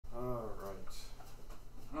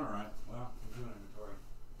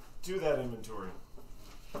to that inventory.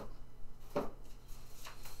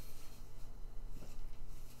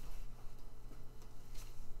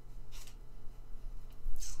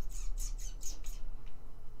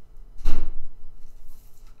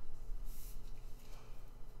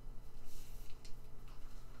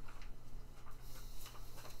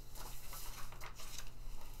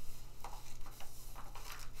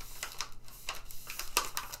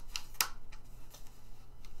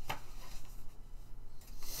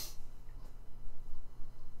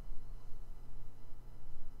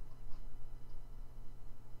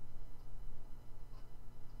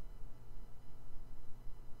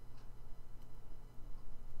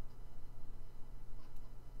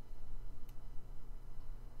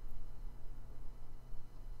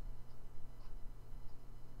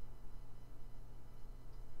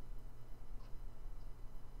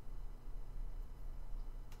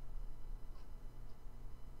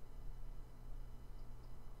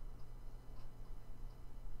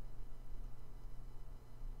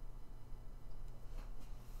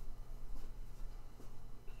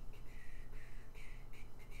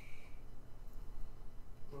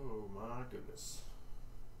 Oh my goodness.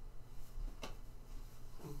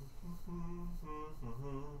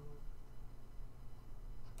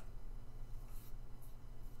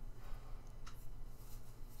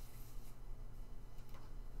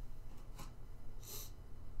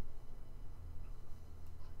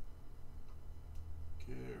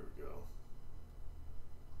 There we go.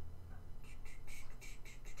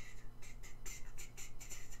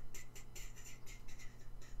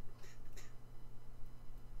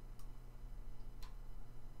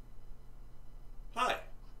 Hi.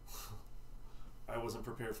 I wasn't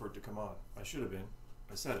prepared for it to come on. I should have been.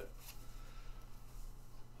 I said it.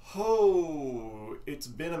 Oh, it's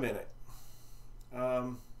been a minute.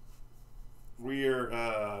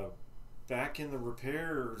 We're back in the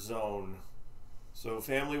repair zone. So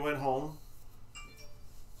family went home.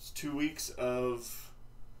 It's 2 weeks of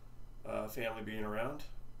family being around,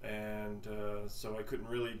 and so I couldn't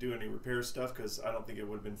really do any repair stuff because I don't think it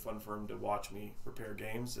would have been fun for him to watch me repair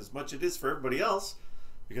games as much it is for everybody else,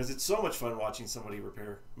 because it's so much fun watching somebody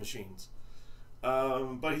repair machines.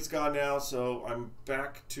 But he's gone now, so I'm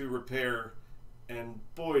back to repair, and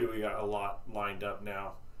boy do we got a lot lined up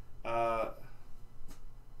now.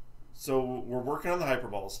 So we're working on the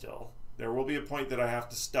Hyperball still. There will be a point that I have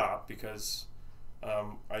to stop because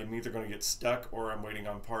I'm either going to get stuck or I'm waiting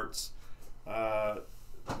on parts. The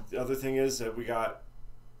other thing is that we got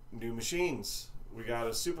new machines. We got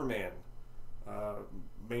a Superman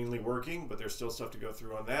mainly working, but there's still stuff to go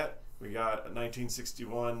through on that. We got a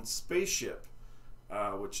 1961 spaceship,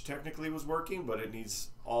 which technically was working, but it needs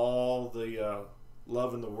all the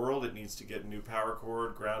love in the world. It needs to get a new power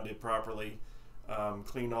cord, grounded properly,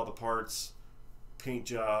 clean all the parts, paint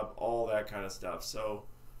job, all that kind of stuff. So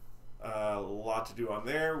a lot to do on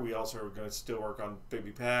there. We also are going to still work on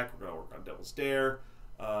Baby Pack. We're going to work on Devil's Dare.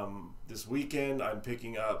 This weekend I'm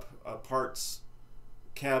picking up a parts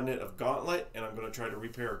cabinet of Gauntlet, and I'm going to try to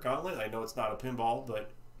repair a Gauntlet. I know it's not a pinball,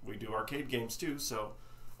 but we do arcade games too, so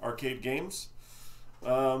arcade games.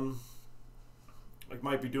 I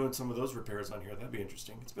might be doing some of those repairs on here. That'd be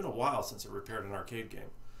interesting. It's been a while since I repaired an arcade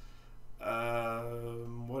game.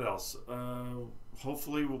 What else?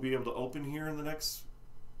 Hopefully we'll be able to open here in the next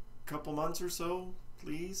couple months or so,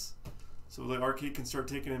 please, so the arcade can start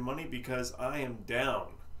taking in money, because I am down.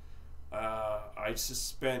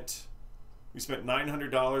 We spent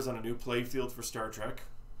 $900 on a new playfield for Star Trek,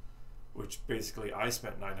 which basically I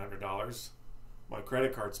spent $900. My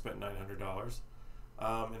credit card spent $900.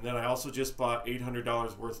 And then I also just bought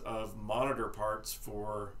 $800 worth of monitor parts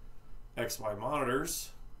for XY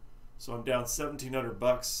monitors. So I'm down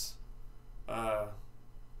 $1,700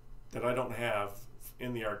 that I don't have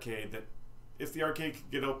in the arcade. That if the arcade could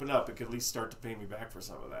get opened up, it could at least start to pay me back for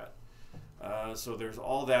some of that. So there's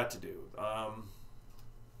all that to do. Of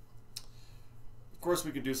course,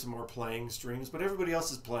 we could do some more playing streams, but everybody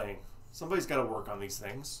else is playing. Somebody's got to work on these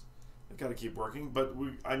things. I've got to keep working, but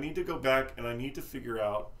I need to go back and I need to figure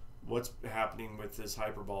out what's happening with this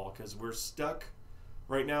Hyperball, because we're stuck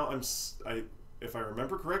right now. If I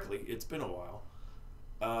remember correctly, it's been a while.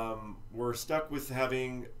 We're stuck with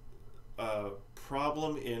having a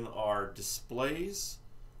problem in our displays,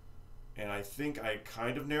 and I think I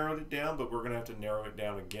kind of narrowed it down, but we're going to have to narrow it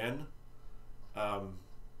down again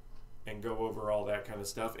and go over all that kind of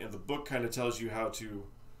stuff. And the book kind of tells you how to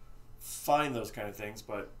find those kind of things,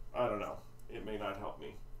 but I don't know. It may not help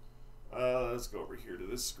me. Let's go over here to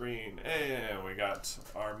this screen, and we got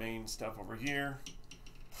our main stuff over here.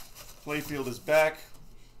 Playfield is back.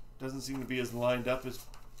 Doesn't seem to be as lined up as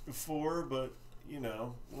before, but you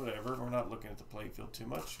know, whatever. We're not looking at the playing field too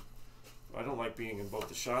much. I don't like being in both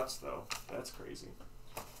the shots, though. That's crazy.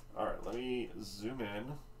 All right, let me zoom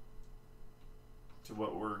in to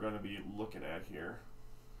what we're going to be looking at here.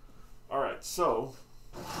 All right, so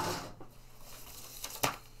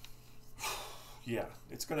yeah,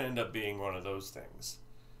 it's going to end up being one of those things.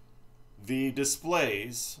 The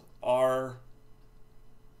displays are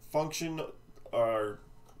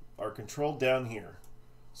controlled down here.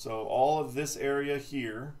 So all of this area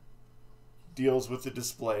here deals with the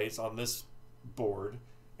displays on this board,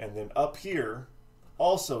 and then up here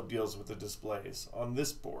also deals with the displays on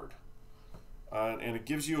this board. And it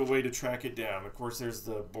gives you a way to track it down. Of course, there's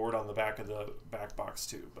the board on the back of the back box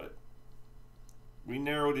too, but we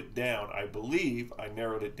narrowed it down. I believe I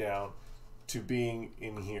narrowed it down to being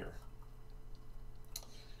in here.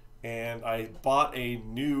 And I bought a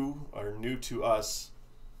new to us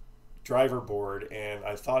driver board, and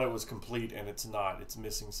I thought it was complete, and it's not. It's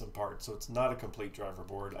missing some parts, so it's not a complete driver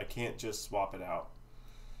board. I can't just swap it out.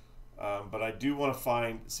 But I do want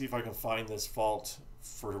to see if I can find this fault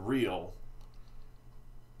for real.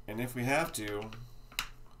 And if we have to,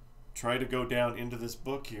 try to go down into this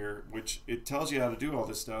book here, which it tells you how to do all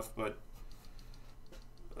this stuff, but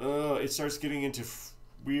it starts getting into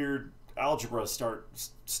weird algebra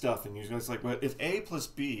stuff, and you're just like, well, if A plus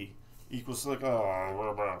B equals like,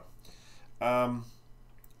 oh, blah, blah.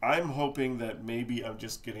 I'm hoping that maybe I'm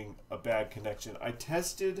just getting a bad connection. I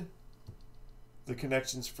tested the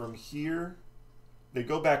connections from here. They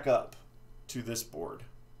go back up to this board.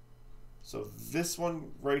 So this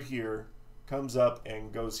one right here comes up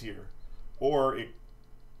and goes here. Or it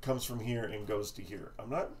comes from here and goes to here. I'm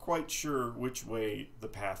not quite sure which way the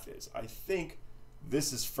path is. I think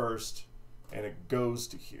this is first and it goes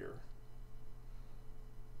to here.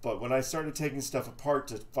 But when I started taking stuff apart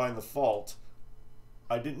to find the fault,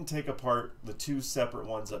 I didn't take apart the two separate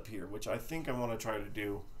ones up here, which I think I want to try to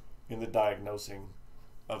do in the diagnosing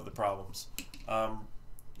of the problems.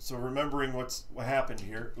 So remembering what happened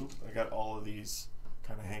here. Oops, I got all of these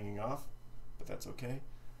kind of hanging off, but that's okay.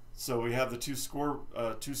 So we have the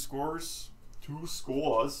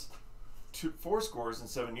four scores and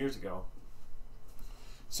 7 years ago.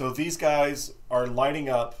 So these guys are lighting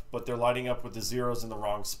up, but they're lighting up with the zeros in the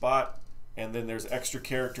wrong spot, and then there's extra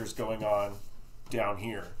characters going on down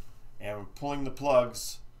here. And pulling the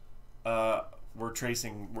plugs, we're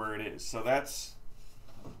tracing where it is. So that's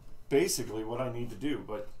basically what I need to do.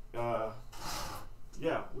 But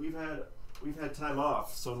yeah, we've had time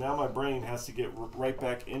off, so now my brain has to get right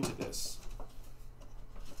back into this.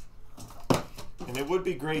 And it would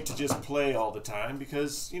be great to just play all the time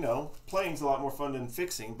because, you know, playing's a lot more fun than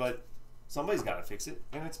fixing, but somebody's got to fix it,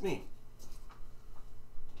 and it's me.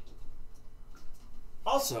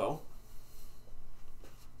 Also,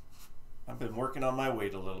 I've been working on my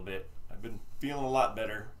weight a little bit. I've been feeling a lot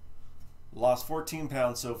better. Lost 14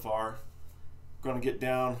 pounds so far. Going to get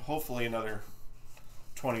down, hopefully, another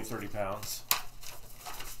 20, 30 pounds.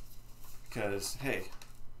 Because, hey,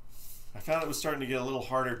 I found it was starting to get a little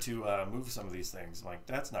harder to move some of these things. I'm like,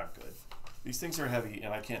 that's not good. These things are heavy,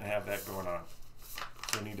 and I can't have that going on.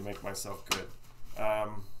 So I need to make myself good.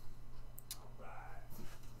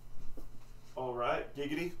 All right,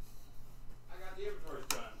 giggity. I got the inventories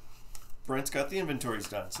done. Brent's got the inventories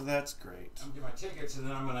done, so that's great. I'm gonna do my tickets, and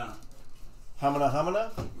then I'm gonna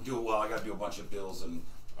Hamana? I gotta do a bunch of bills and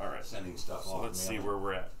all right, sending stuff off. So let's see where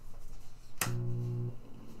we're at.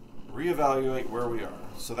 Reevaluate where we are.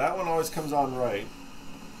 So that one always comes on right.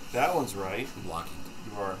 That one's right. I'm blocking.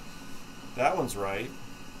 You are. That one's right.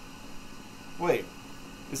 Wait,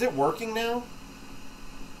 is it working now?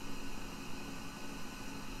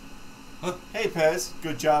 Huh? Hey Pez,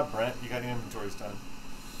 good job, Brent. You got your inventories done.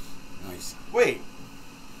 Nice. Wait,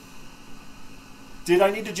 did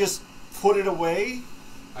I need to just put it away?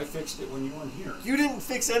 I fixed it when you weren't here. You didn't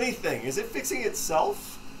fix anything. Is it fixing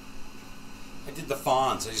itself? I did the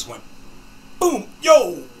fonts. I just went, boom,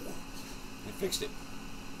 yo! I fixed it.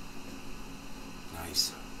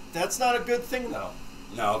 Nice. That's not a good thing, though.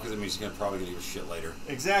 No, because it means he's probably gonna give a shit later.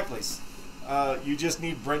 Exactly. You just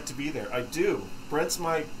need Brent to be there. I do. Brent's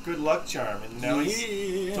my good luck charm, and now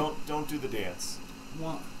he's don't do the dance.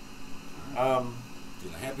 What?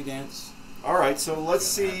 Doing a happy dance. All right, so let's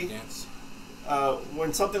see. Dance.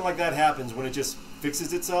 When something like that happens, when it just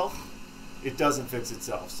fixes itself, it doesn't fix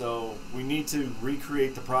itself. So we need to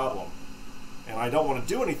recreate the problem. And I don't want to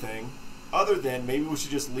do anything other than maybe we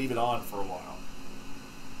should just leave it on for a while.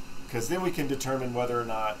 Because then we can determine whether or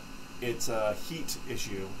not it's a heat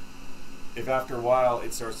issue if after a while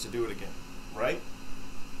it starts to do it again, right?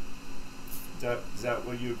 Is that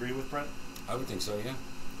what you agree with, Brent? I would think so, yeah.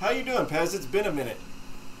 How you doing, Pez? It's been a minute.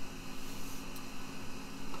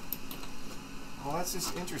 Well, that's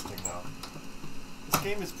just interesting, though. This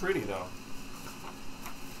game is pretty, though.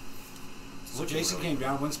 So Jason came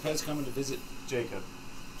down. When's Pez coming to visit? Jacob.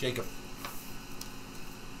 Jacob.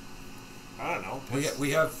 I don't know. We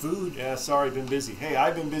have food. Yeah, sorry, been busy. Hey,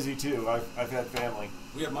 I've been busy, too. I've had family.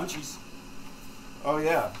 We have munchies. Oh,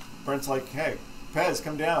 yeah. Brent's like, hey, Pez,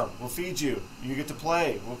 come down. We'll feed you. You get to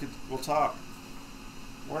play. We'll talk.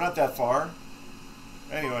 We're not that far.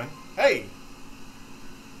 Anyway. Hey!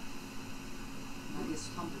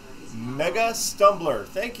 Mega Stumbler.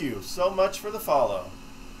 Thank you so much for the follow.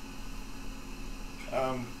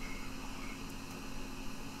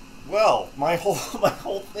 Well, my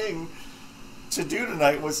whole thing to do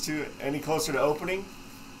tonight was to any closer to opening.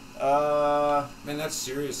 Man, that's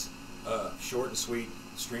serious. Short and sweet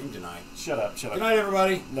stream tonight. Shut up. Good night,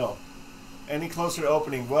 everybody. No. Any closer to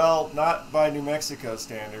opening? Well, not by New Mexico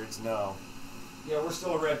standards, no. Yeah, we're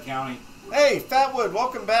still a red county. Hey, Fatwood,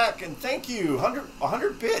 welcome back, and thank you.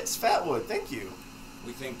 100 bits, Fatwood, thank you.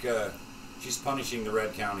 We think she's punishing the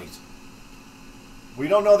red counties. We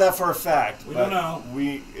don't know that for a fact. We don't know.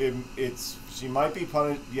 She might be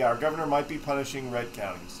punished. Yeah, our governor might be punishing red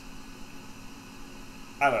counties.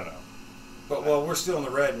 I don't know. But well, we're still in the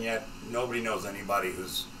red, and yet nobody knows anybody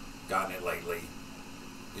who's gotten it lately.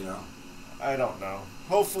 You know. I don't know.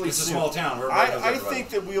 Hopefully, it's soon. a small town. I think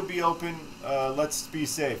that we'll be open. Let's be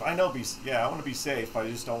safe. I want to be safe, but I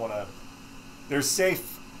just don't want to. There's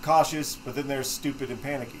safe, cautious, but then there's stupid and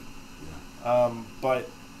panicky. Yeah. But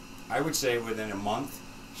I would say within a month,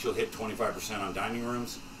 she'll hit 25% on dining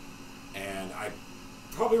rooms, and I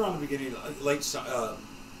probably around the beginning, late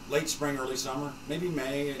spring, early summer, maybe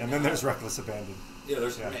May. And then there's reckless abandon. Yeah,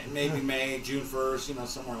 there's maybe May, June 1st,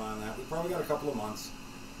 somewhere around that. We probably got a couple of months.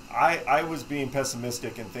 I was being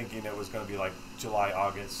pessimistic and thinking it was going to be like July,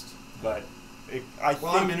 August, but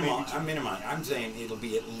I'm minimizing. I'm saying it'll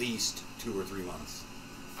be at least 2 or 3 months.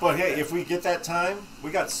 But hey, if we get that time,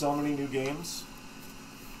 we got so many new games.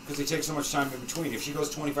 Because they take so much time in between. If she goes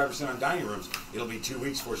 25% on dining rooms, it'll be 2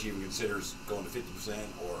 weeks before she even considers going to 50%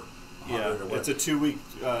 or 100 or whatever. It's a 2-week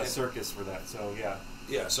circus for that. So yeah.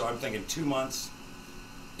 Yeah, so I'm thinking 2 months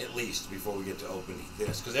at least before we get to opening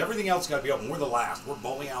this, because everything else got to be open. We're the last. We're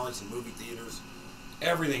bowling alleys and movie theaters.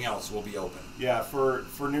 Everything else will be open. Yeah, for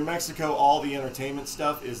New Mexico, all the entertainment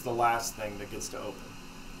stuff is the last thing that gets to open.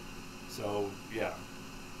 So yeah,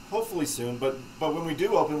 hopefully soon. But when we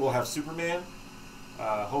do open, we'll have Superman.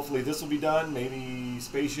 Hopefully this will be done. Maybe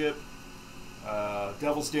Spaceship,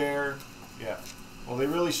 Devil's Dare. Yeah. Well, they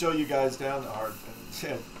really show you guys down hard.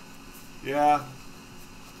 Yeah.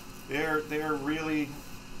 They're really.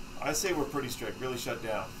 I say we're pretty strict, really shut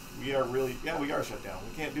down. We are shut down.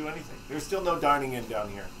 We can't do anything. There's still no dining in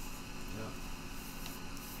down here. Yeah.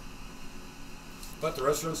 But the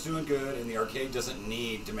restaurant's doing good, and the arcade doesn't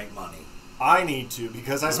need to make money. I need to,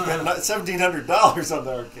 because I spent $1,700 on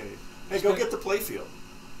the arcade. Hey, go get the playfield.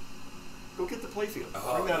 Go get the playfield.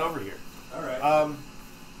 Bring that over here. All right.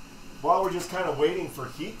 While we're just kind of waiting for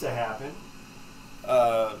heat to happen,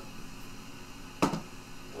 let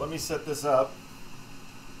me set this up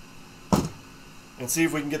and see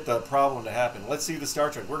if we can get the problem to happen. Let's see the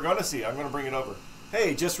Star Trek. We're going to see. I'm going to bring it over.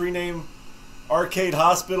 Hey, just rename Arcade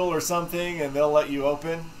Hospital or something, and they'll let you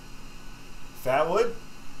open. Fatwood,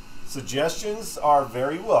 suggestions are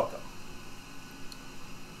very welcome.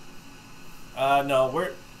 No,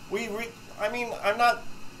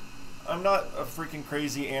 I'm not a freaking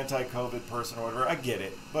crazy anti-COVID person or whatever. I get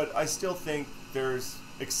it, but I still think there's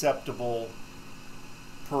acceptable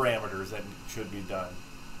parameters that should be done.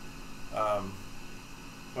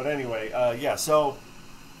 But anyway, yeah. So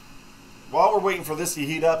while we're waiting for this to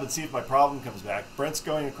heat up and see if my problem comes back, Brent's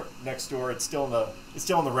going next door. It's still in the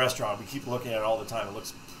restaurant. We keep looking at it all the time. It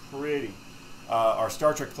looks pretty. Our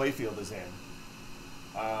Star Trek playfield is in.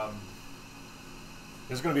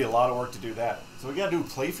 There's going to be a lot of work to do that. So we got to do a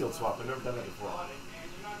playfield swap. I've never done that before.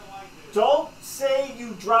 Don't say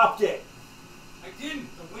you dropped it. I didn't.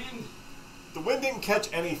 The wind didn't catch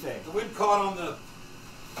anything. The wind caught on the.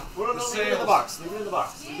 Well, no, leave it in the box. Leave it in the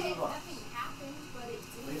box. Leave it in the box. Nothing happened, but it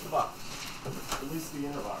did. Leave the box. At least the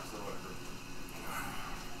inner box or whatever.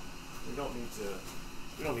 We don't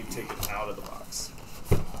need to take it out of the box.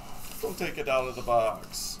 Don't take it out of the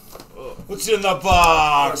box. Ugh. What's in the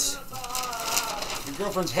box? Your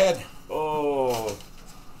girlfriend's head. Oh,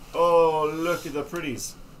 look at the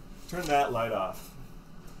pretties. Turn that light off.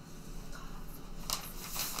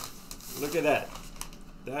 Look at that.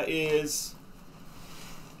 That is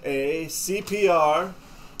a CPR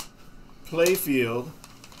playfield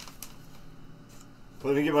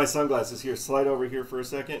Let me get my sunglasses here. Slide over here for a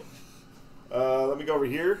second. Let me go over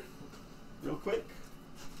here real quick.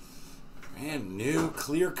 Brand new,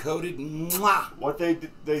 clear-coated. Mwah! What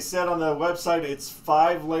they said on the website, it's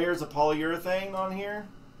 5 layers of polyurethane on here.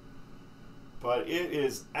 But it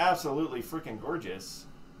is absolutely freaking gorgeous.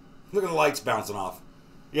 Look at the lights bouncing off.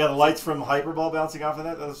 Yeah, the lights from Hyperball bouncing off of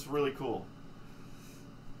that. That's really cool.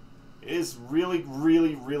 It is really,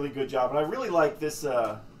 really, really good job. And I really like this.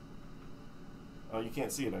 Oh, you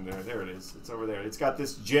can't see it in there. There it is. It's over there. It's got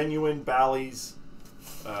this genuine Bally's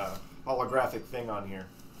holographic thing on here.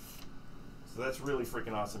 So that's really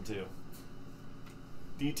freaking awesome too.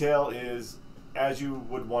 Detail is as you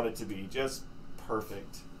would want it to be. Just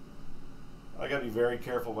perfect. I gotta be very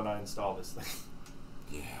careful when I install this thing.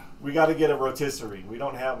 Yeah. We got to get a rotisserie. We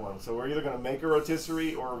don't have one. So we're either going to make a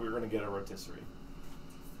rotisserie or we're going to get a rotisserie.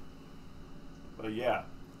 But yeah.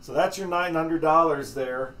 So that's your $900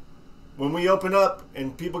 there. When we open up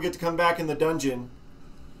and people get to come back in the dungeon,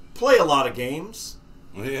 play a lot of games.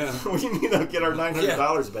 Yeah. We need to get our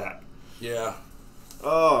 $900 back. Yeah.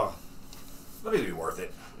 Oh. That'd be worth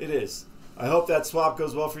it. It is. I hope that swap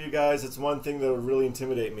goes well for you guys. It's one thing that would really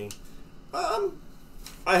intimidate me.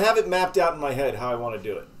 I have it mapped out in my head how I want to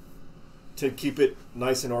do it to keep it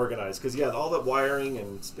nice and organized. Because, yeah, all that wiring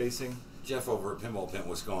and spacing. Jeff over at Pinball Pint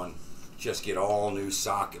was going, just get all new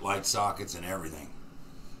light sockets and everything.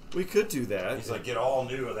 We could do that. He's like, get all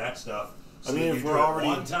new of that stuff. So I mean, that if you we're do it already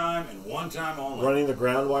one time and one time only. running the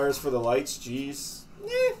ground wires for the lights, geez.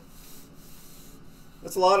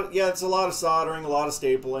 That's a lot of, it's a lot of soldering, a lot of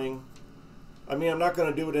stapling. I mean, I'm not going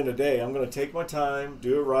to do it in a day. I'm going to take my time,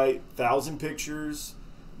 do it right, 1,000 pictures,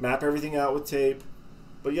 map everything out with tape.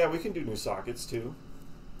 But yeah, we can do new sockets too.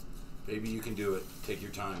 Baby, you can do it. Take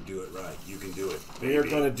your time. Do it right. You can do it. We are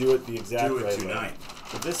going to do it the exact do it right tonight. way.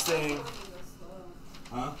 But this thing...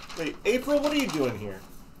 Huh? Wait, April, what are you doing here?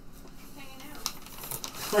 Hanging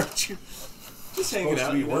out. Aren't you just hanging Supposed out?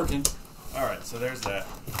 to be you know? working. All right, so there's that.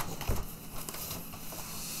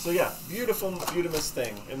 So yeah, beautiful Udemous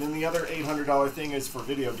thing. And then the other $800 thing is for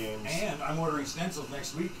video games. And I'm ordering stencils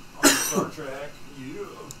next week on Star Trek. Yeah,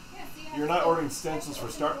 see, I You're have not to- ordering stencils for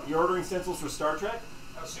Star. You're ordering stencils for Star Trek.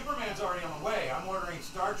 Superman's already on the way. I'm ordering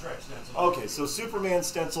Star Trek stencils. Okay, so Superman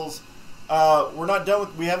stencils. We're not done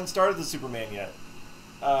with. We haven't started the Superman yet.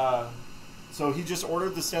 So he just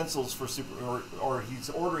ordered the stencils for or he's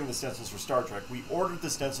ordering the stencils for Star Trek. We ordered the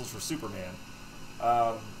stencils for Superman.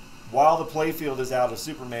 While the playfield is out of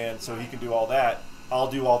Superman, so he can do all that. I'll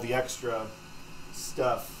do all the extra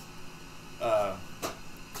stuff,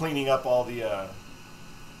 cleaning up all the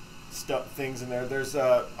things in there. There's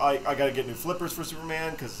I got to get new flippers for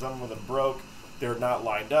Superman because some of them broke. They're not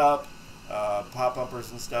lined up. Pop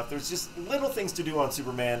bumpers and stuff. There's just little things to do on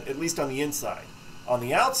Superman, at least on the inside. On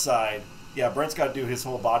the outside, yeah, Brent's got to do his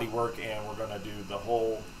whole body work, and we're going to do the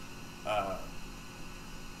whole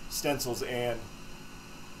stencils, and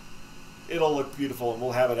it'll look beautiful, and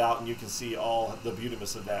we'll have it out, and you can see all the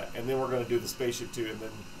beautiness of that. And then we're going to do the spaceship too, and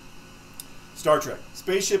then Star Trek.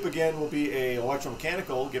 Spaceship again will be a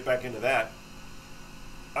electromechanical. Get back into that.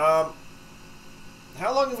 How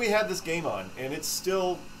long have we had this game on, and it's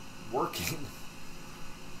still working?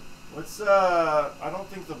 Let's. I don't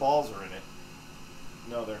think the balls are in it.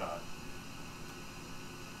 No, they're not.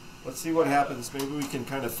 Let's see what happens. Maybe we can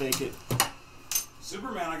kind of fake it.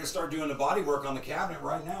 Superman, I can start doing the body work on the cabinet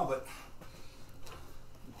right now, but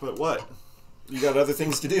But what? You got other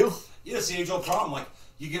things to do? yeah, it's the age-old problem. Like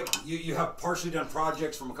you have partially done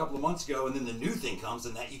projects from a couple of months ago, and then the new thing comes,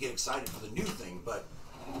 and that you get excited for the new thing. But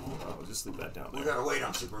I'll just leave that down we there. gotta wait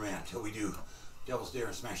on Superman until we do Devil's Dare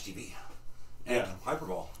and Smash TV and Yeah.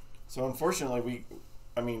 Hyperball. So unfortunately,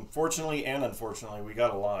 fortunately and unfortunately, we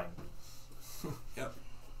got a line. Yep.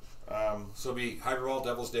 So it'll be Hyperball,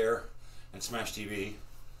 Devil's Dare, and Smash TV,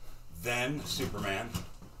 then Superman,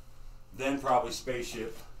 then probably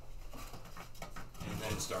Spaceship, and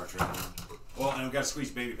then Star Trek. Well, and we've got to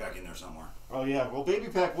squeeze Baby Pack in there somewhere. Oh yeah, well, Baby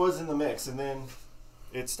Pack was in the mix, and then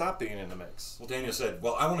it stopped being in the mix. Well, Daniel said,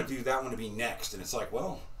 well, I want to do that one to be next. And it's like,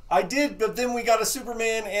 well, I did, but then we got a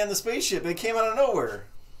Superman and the spaceship. It came out of nowhere.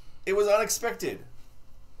 It was unexpected.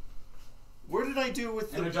 Where did I do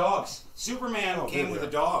with and the the... dogs. Superman came there with they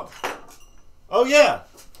a dog. Oh yeah!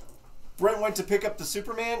 Brent went to pick up the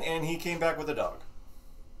Superman, and he came back with a dog.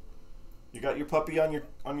 You got your puppy on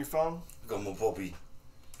your phone? Go, my puppy.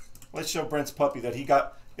 Let's show Brent's puppy that he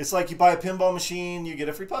got. It's like you buy a pinball machine, you get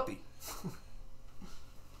a free puppy.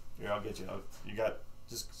 Here, I'll get you. You got.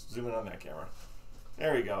 Just zoom in on that camera.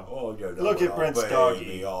 There you go. Oh, yeah, Look at Brent's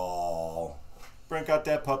doggy. Oh. Brent got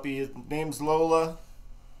that puppy. His name's Lola.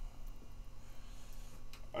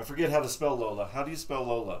 I forget how to spell Lola. How do you spell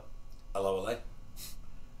Lola? L-O-L-A.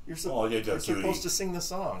 You're you're supposed to sing the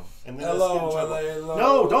song. And then L-O-L-A.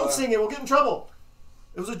 No, don't sing it. We'll get in trouble.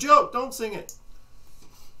 It was a joke. Don't sing it.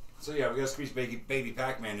 So yeah, we got to squeeze Baby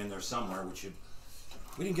Pac-Man in there somewhere.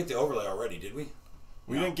 We didn't get the overlay already, did we?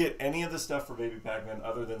 We didn't get any of the stuff for Baby Pac-Man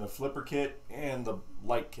other than the flipper kit and the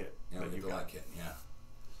light kit. Yeah, we got the light kit, yeah.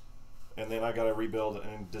 And then I got to rebuild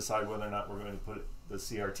and decide whether or not we're going to put the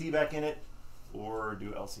CRT back in it or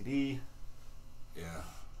do LCD. Yeah.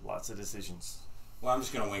 Lots of decisions. Well, I'm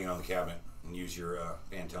just going to wing it on the cabinet and use your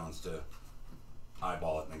Pantones to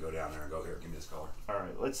eyeball it and then go down there and go, here, give me this color. All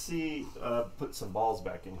right, let's see, put some balls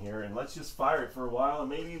back in here and let's just fire it for a while and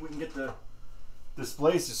maybe we can get the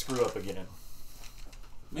displays to screw up again.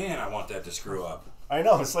 Man, I want that to screw up. I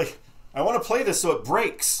know, it's like, I want to play this so it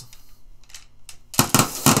breaks.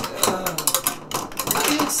 What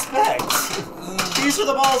do you expect? These are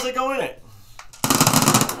the balls that go in it.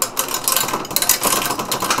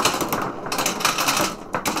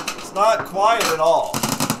 It's not quiet at all.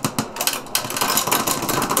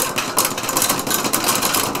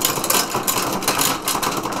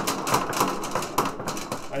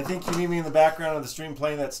 I think you need me in the background of the stream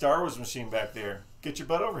playing that Star Wars machine back there. Get your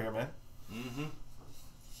butt over here, man. Mm-hmm.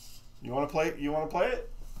 You want to play? You want to play it?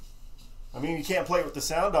 I mean, you can't play it with the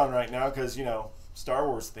sound on right now because, you know, Star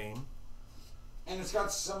Wars theme. And it's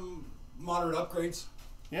got some moderate upgrades.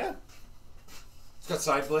 Yeah. It's got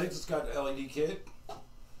side blades. It's got LED kit.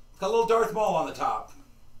 It's got a little Darth Maul on the top,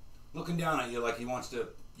 looking down at you like he wants to,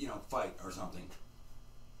 you know, fight or something.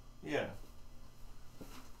 Yeah.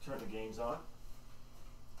 Turn the games on.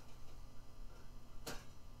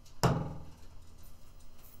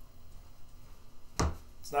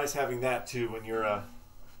 It's nice having that too when you're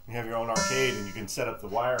you have your own arcade and you can set up the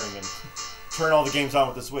wiring and turn all the games on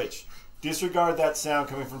with the Switch. Disregard that sound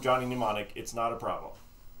coming from Johnny Mnemonic. It's not a problem.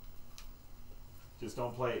 Just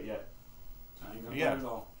don't play it yet. I ain't gonna Yeah. play it at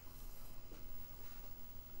all.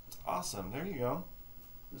 Awesome. There you go.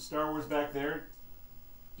 The Star Wars back there.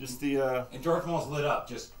 Just the And Darth Maul's lit up,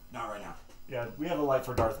 just not right now. yeah, we have a light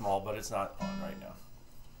for Darth Maul, but it's not on right now.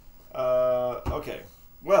 Okay.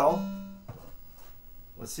 Well,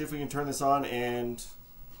 let's see if we can turn this on and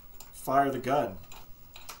fire the gun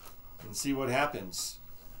and see what happens.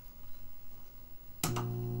 Is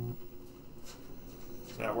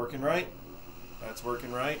that working right? That's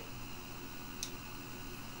working right.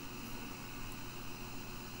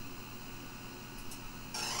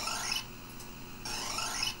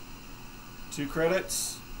 Two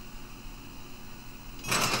credits.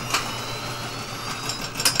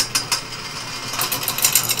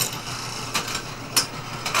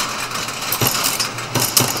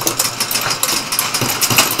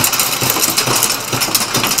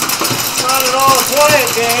 Not at all a quiet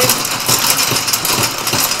game.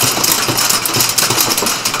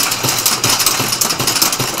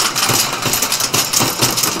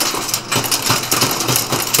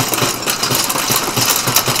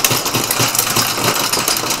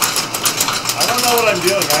 I don't know what I'm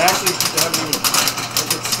doing. I actually haven't even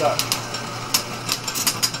get stuck.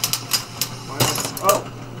 Oh.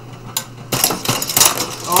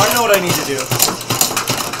 Oh, I know what I need to do.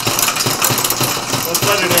 Let's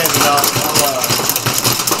let it in and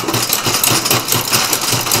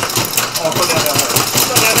I'll put that down there.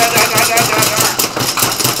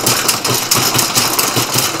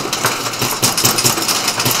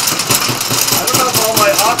 I don't know if all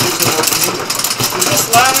my optics are working either. Is this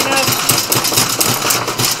loud enough?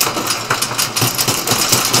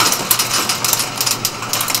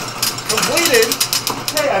 Completed?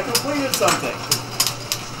 Hey, I completed something.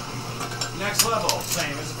 Next level,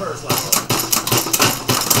 same as the first level.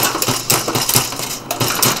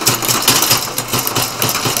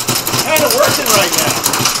 Kind of working right now.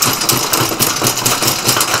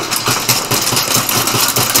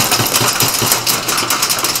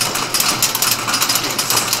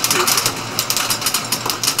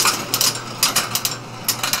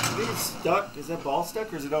 It's stuck. Is that ball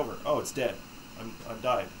stuck or is it over? Oh, it's dead. I'm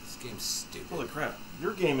died. This game's stupid. Holy crap.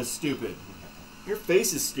 Your game is stupid. Your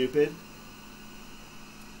face is stupid.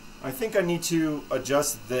 I think I need to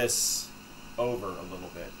adjust this over a little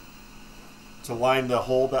bit to line the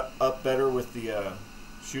hole up better with the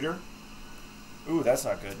shooter. Ooh, that's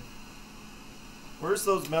not good. Where's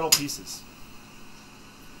those metal pieces?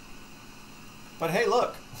 But hey,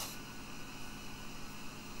 look.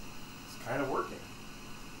 It's kind of working.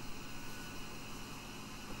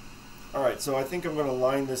 Alright, so I think I'm going to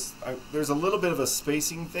line this. There's a little bit of a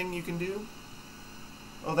spacing thing you can do.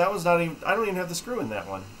 Oh, that one's not even... I don't even have the screw in that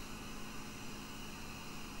one.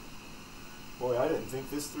 Boy, I didn't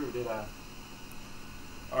think this through, did I?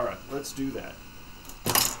 Alright, let's do that.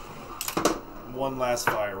 One last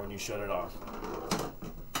fire when you shut it off.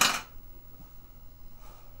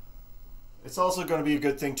 It's also going to be a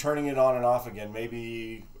good thing turning it on and off again.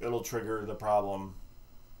 Maybe it'll trigger the problem.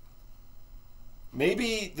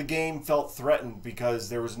 Maybe the game felt threatened because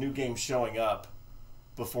there was new games showing up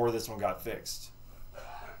before this one got fixed.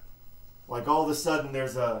 Like all of a sudden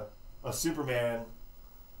there's a Superman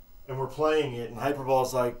and we're playing it and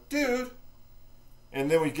Hyperball's like, dude. And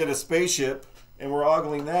then we get a spaceship and we're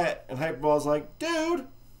ogling that and Hyperball's like, dude.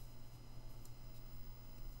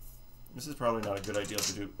 This is probably not a good idea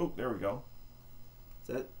to do. Oh, there we go.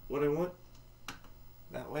 Is that what I want?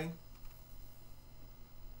 That way?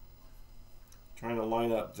 Trying to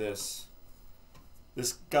line up this.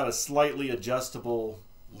 This got a slightly adjustable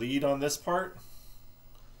lead on this part.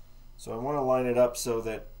 So I want to line it up so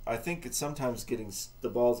that I think it's sometimes getting, the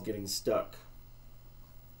ball's getting stuck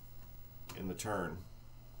in the turn.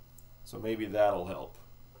 So maybe that'll help.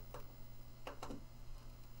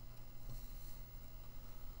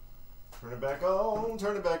 Turn it back on,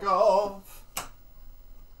 turn it back off.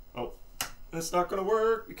 Oh, that's not going to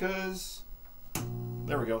work because,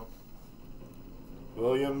 there we go.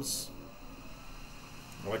 Williams,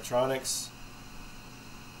 electronics.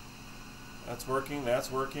 That's working,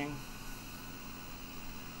 that's working.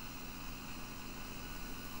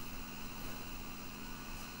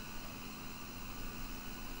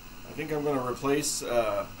 I think I'm going to replace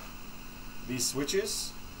these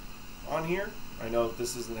switches on here. I know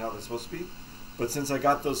this isn't how they're supposed to be, but since I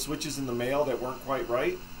got those switches in the mail that weren't quite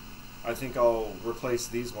right, I think I'll replace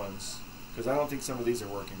these ones because I don't think some of these are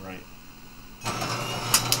working right.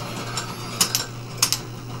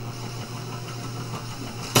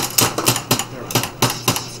 There we go.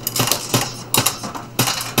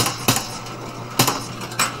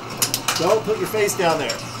 Don't put your face down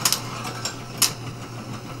there.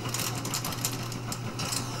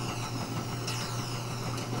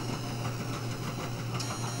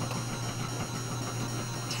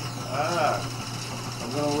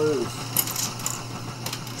 I'm gonna lose.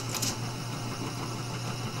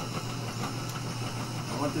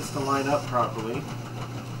 I want this to line up properly. Is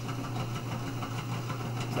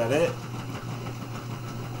that it?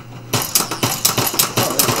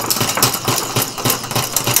 Oh, there it is.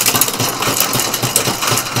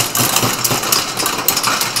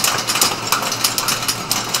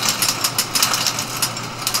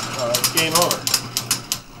 Oh, that's game over.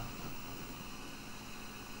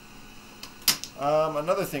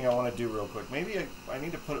 Another thing I want to do real quick. Maybe I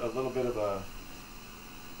need to put a little bit of a...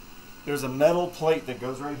 There's a metal plate that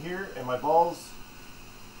goes right here, and my balls...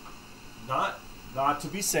 Not to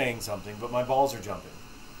be saying something, but my balls are jumping.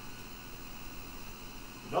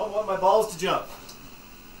 I don't want my balls to jump.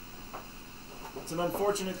 It's an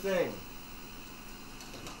unfortunate thing.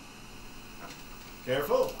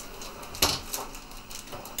 Careful.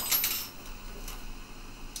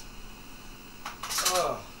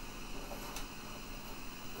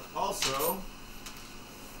 Also,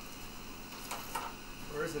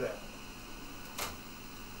 where is it at?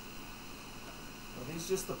 Are these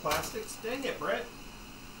just the plastics? Dang it, Brett.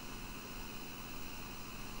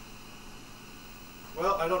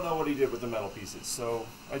 Well, I don't know what he did with the metal pieces, so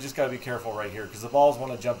I just got to be careful right here because the balls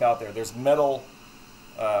want to jump out there. There's metal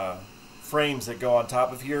frames that go on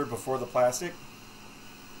top of here before the plastic.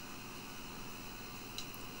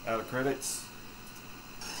 Out of credits.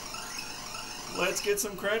 Let's get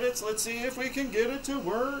some credits. Let's see if we can get it to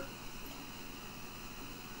work.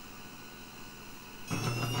 I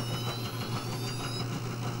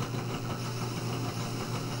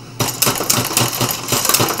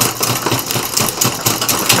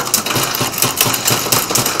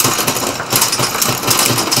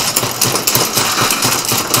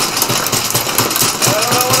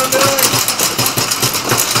don't know what I'm doing.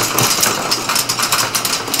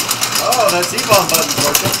 Oh, that Z-bomb button's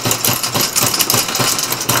working.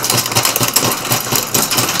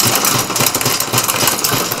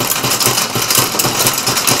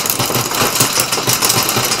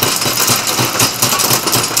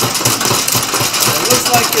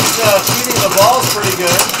 Feeding the balls pretty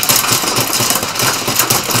good.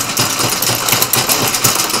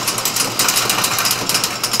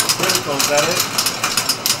 Critical, is that it?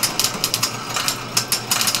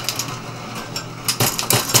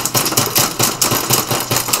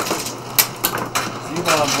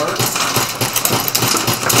 Z-bomb works.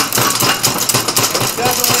 It's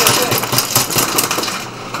definitely a thing.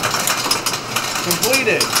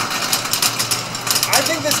 Completed. I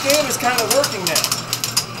think this game is kind of working now.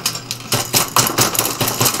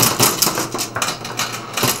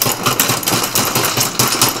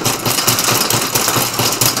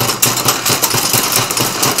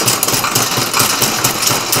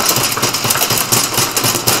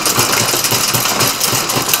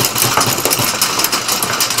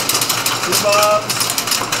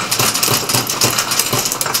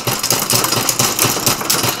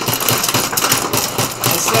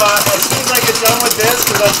 done with this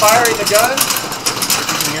because I'm firing the gun. If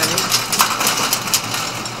you can hear me.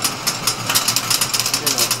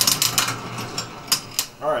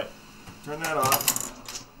 All right, turn that off.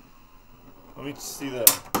 Let me see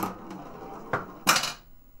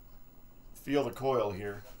feel the coil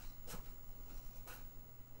here.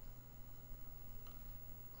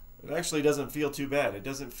 It actually doesn't feel too bad. It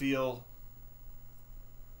doesn't feel...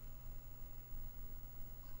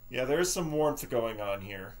 Yeah, there's some warmth going on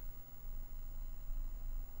here.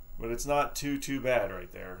 But it's not too bad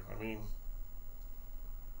right there. I mean,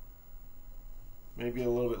 maybe a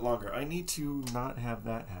little bit longer. I need to not have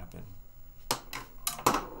that happen.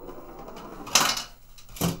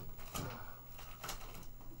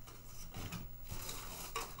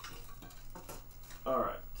 All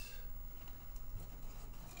right.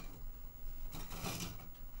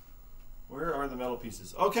 Where are the metal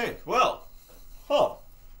pieces? Okay, well,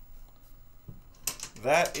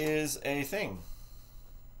 that is a thing.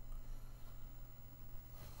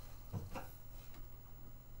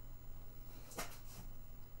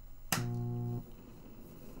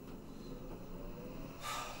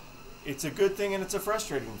 It's a good thing and it's a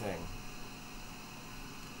frustrating thing.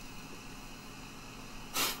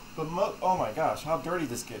 But oh my gosh, how dirty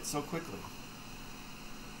this gets so quickly.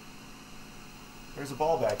 There's a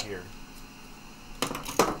ball back here.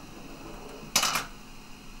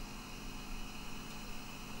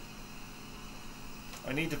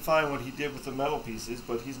 I need to find what he did with the metal pieces,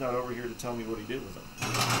 but he's not over here to tell me what he did with them.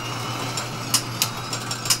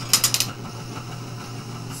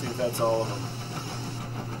 Let's see if that's all of them.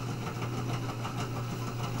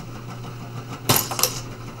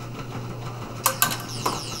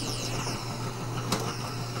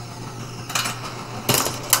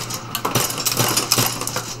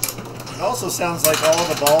 It also sounds like all of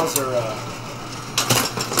the balls are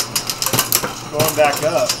going back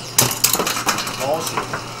up. Ball shape.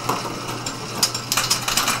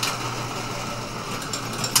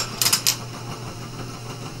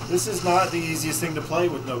 This is not the easiest thing to play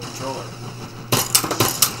with no controller.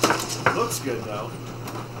 Looks good though.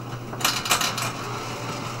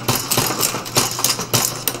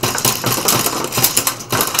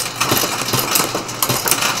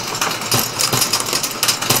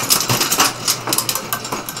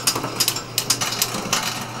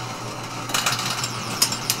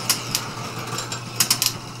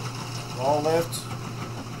 Lift,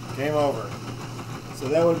 game over. So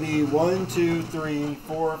that would be 1, 2, 3,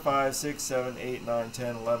 4, 5, 6, 7, 8, 9,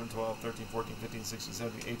 10, 11, 12, 13, 14, 15, 16,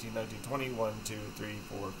 17, 18, 19, 20, 1, 2, 3,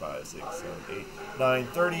 4, 5, 6, 7, 8, 9,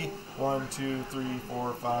 30, 1, 2, 3,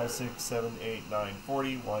 4, 5, 6, 7, 8, 9,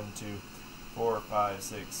 40, 1, 2, 4, 5,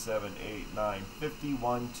 6, 7, 8, 9, 50,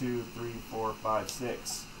 1, 2, 3, 4, 5,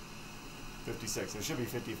 6. 56. There should be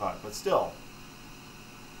 55, but still.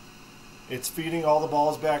 It's feeding all the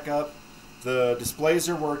balls back up. The displays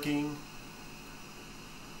are working.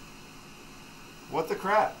 What the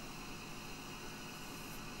crap?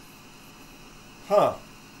 Huh.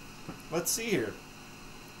 Let's see here.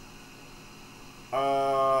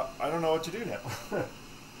 I don't know what to do now.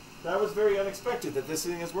 That was very unexpected that this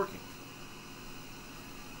thing is working.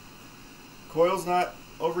 Coil's not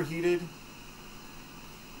overheated.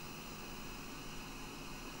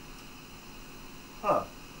 Huh.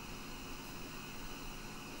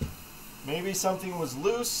 Maybe something was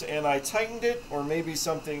loose and I tightened it, or maybe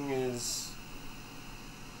something is...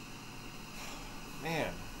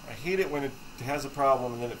 Man, I hate it when it has a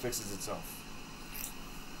problem and then it fixes itself.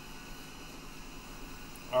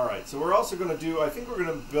 Alright, so we're also going to do, I think we're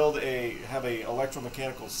going to have a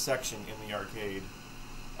electromechanical section in the arcade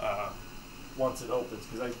once it opens,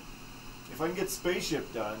 because if I can get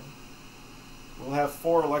Spaceship done, we'll have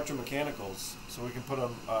 4 electromechanicals, so we can put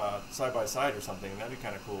them side by side or something, and that'd be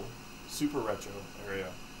kind of cool. Super retro area.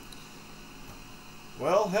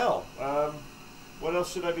 Well, hell, what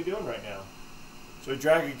else should I be doing right now? Should I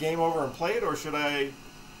drag a game over and play it, or should I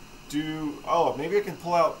do... Oh, maybe I can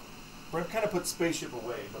pull out... Brent kind of put Spaceship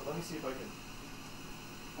away, but let me see if I can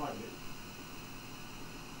find it.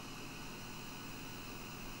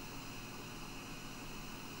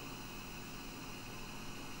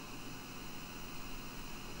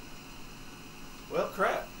 Well,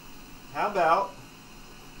 crap. How about...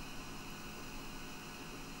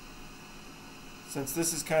 Since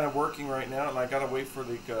this is kind of working right now, and I gotta wait for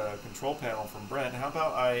the control panel from Brent, how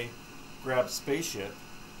about I grab Spaceship,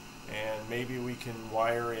 and maybe we can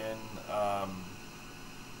wire in a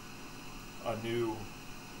new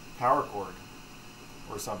power cord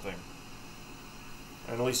or something,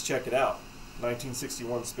 and at least check it out.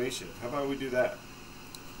 1961 Spaceship. How about we do that?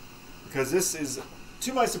 Because this is,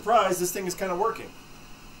 to my surprise, this thing is kind of working.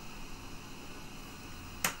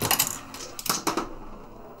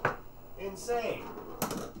 insane.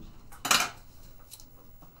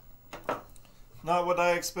 Not what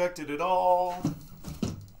I expected at all.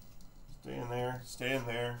 Stay in there, stay in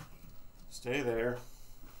there, stay there.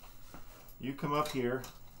 You come up here.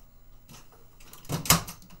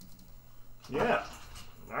 Yeah.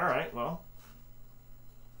 All right, well,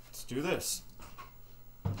 let's do this.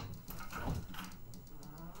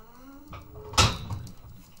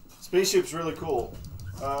 Spaceship's really cool.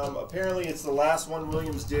 Apparently it's the last one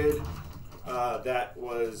Williams did that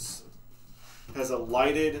has a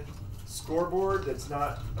lighted scoreboard that's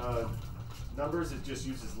not numbers, it just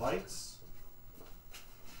uses lights.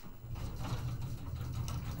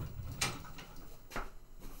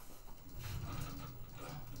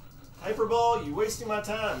 Hyperball, you wasting my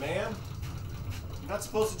time, man. You're not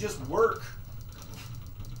supposed to just work.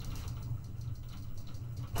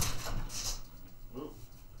 Ooh.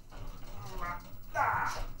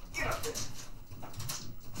 Ah, get up there.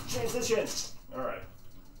 Transition. All right.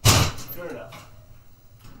 Good enough.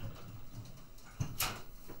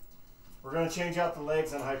 We're going to change out the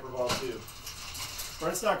legs on Hyperball too.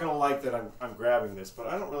 Brent's not going to like that I'm grabbing this, but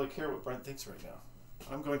I don't really care what Brent thinks right now.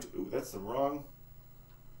 I'm going to, ooh, that's the wrong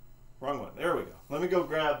one. There we go. Let me go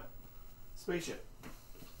grab Spaceship.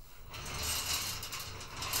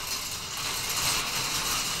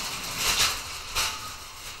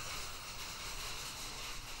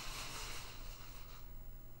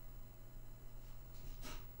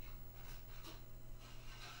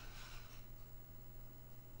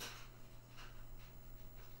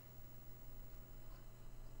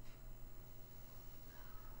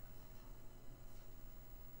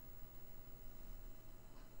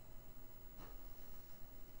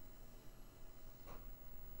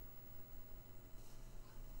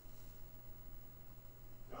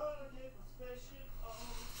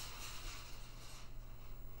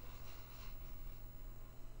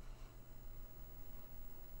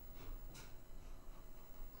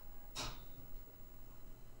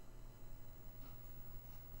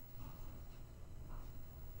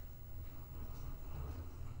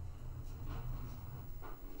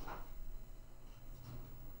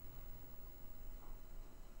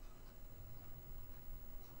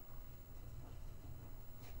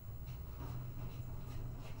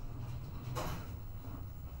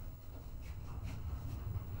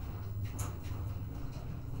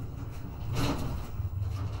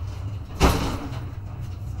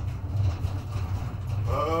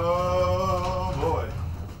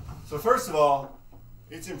 So first of all,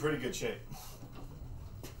 it's in pretty good shape.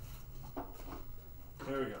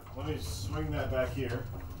 There we go. Let me swing that back here.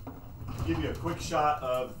 Give you a quick shot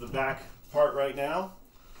of the back part right now.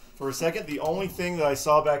 For a second, the only thing that I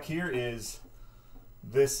saw back here is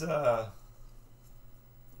this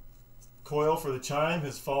coil for the chime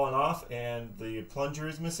has fallen off and the plunger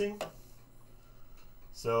is missing.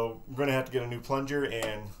 So I'm going to have to get a new plunger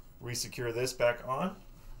and resecure this back on.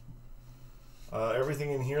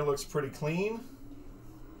 Everything in here looks pretty clean.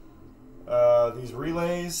 These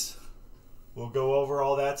relays, we'll go over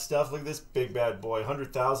all that stuff. Look at this big bad boy,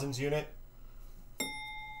 100,000s unit.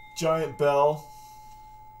 Giant bell.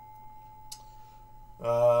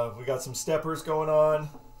 We got some steppers going on.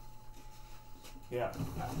 Yeah.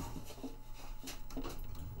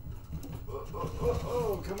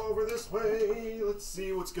 Oh, come over this way. Let's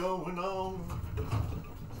see what's going on.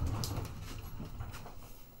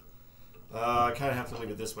 I kind of have to leave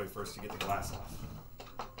it this way first to get the glass off.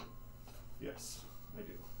 Yes, I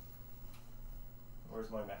do. Where's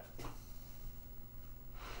my mat?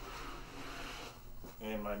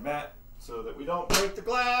 And my mat so that we don't break the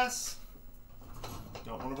glass.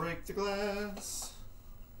 Don't want to break the glass.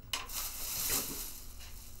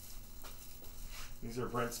 These are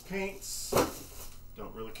Brent's paints.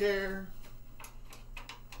 Don't really care.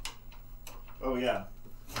 Oh yeah.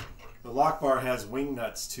 The lock bar has wing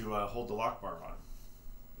nuts to hold the lock bar on.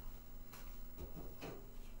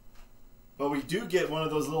 But we do get one of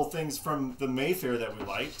those little things from the Mayfair that we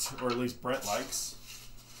liked, or at least Brent likes.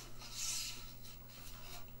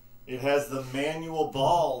 It has the manual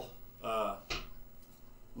ball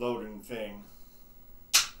loading thing.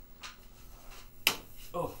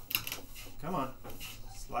 Oh, come on.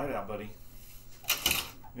 Slide out, buddy.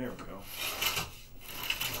 There we go.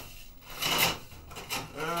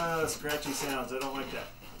 Scratchy sounds. I don't like that.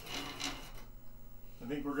 I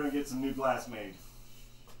think we're going to get some new glass made.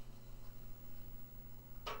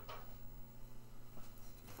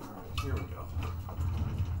 Alright, here we go.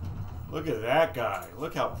 Look at that guy.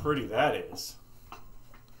 Look how pretty that is.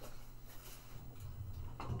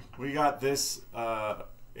 We got this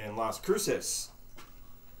in Las Cruces.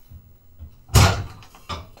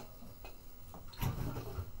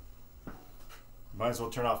 Might as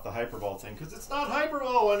well turn off the Hyperball thing because it's not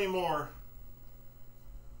Hyperball anymore.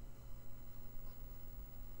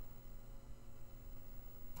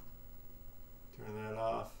 Turn that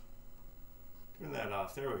off. Turn that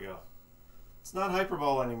off. There we go. It's not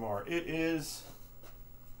Hyperball anymore. It is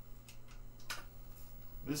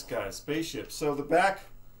this guy, Spaceship. So the back,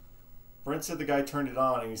 Brent said the guy turned it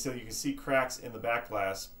on and he said you can see cracks in the back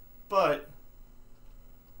glass, but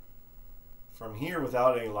from here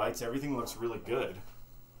without any lights, everything looks really good.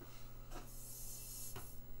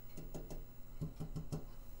 Let's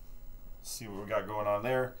see what we got going on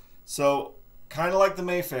there. So kind of like the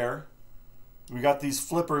Mayfair, we got these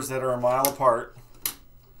flippers that are a mile apart.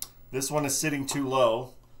 This one is sitting too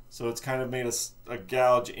low, so it's kind of made a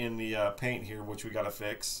gouge in the paint here, which we got to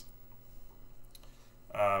fix.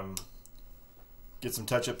 Get some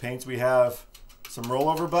touch-up paints. We have some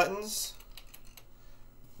rollover buttons.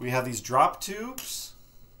 We have these drop tubes.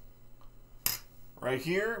 Right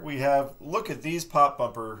here, we have, look at these pop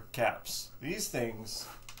bumper caps. These things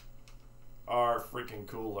are freaking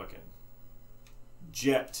cool looking.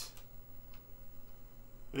 Jet.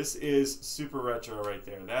 This is super retro right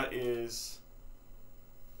there. That is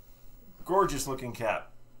gorgeous looking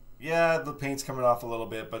cap. Yeah, the paint's coming off a little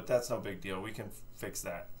bit, but that's no big deal. We can fix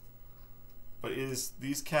that. But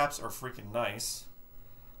these caps are freaking nice.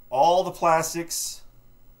 All the plastics,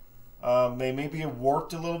 they may be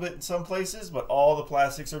warped a little bit in some places, but all the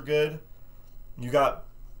plastics are good. You got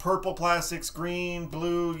purple plastics, green,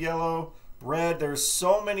 blue, yellow, red. There's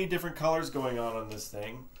so many different colors going on this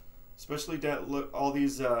thing. Especially down, look, all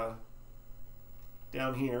these down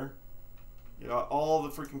here. You got all the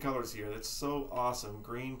freaking colors here. That's so awesome.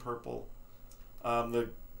 Green, purple. The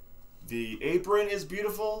apron is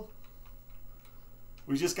beautiful.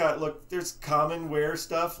 We just got, look, there's common wear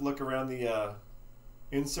stuff. Look around the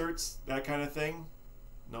inserts, that kind of thing.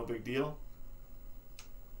 No big deal.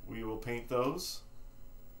 We will paint those.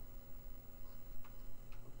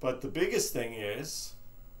 But the biggest thing is,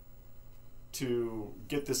 to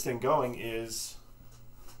get this thing going, is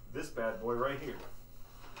this bad boy right here.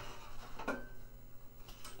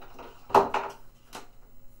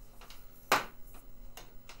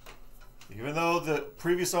 Even though the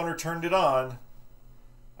previous owner turned it on,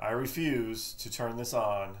 I refuse to turn this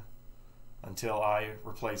on until I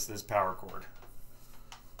replace this power cord.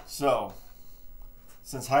 So,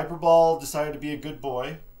 since Hyperball decided to be a good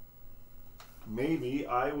boy, maybe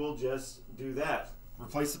I will just do that.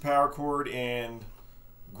 Replace the power cord and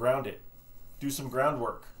ground it. Do some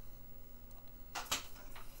groundwork.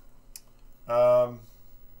 But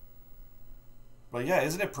yeah,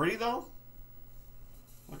 isn't it pretty though?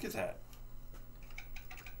 Look at that.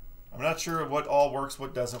 I'm not sure what all works,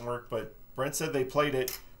 what doesn't work, but Brent said they played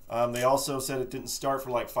it. They also said it didn't start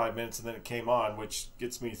for like 5 minutes and then it came on, which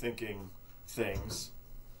gets me thinking things.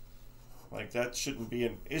 Like that shouldn't be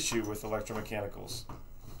an issue with electromechanicals.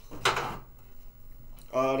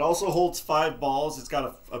 It also holds 5 balls. It's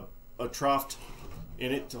got a trough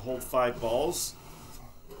in it to hold 5 balls.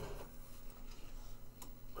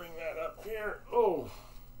 Bring that up here. Oh,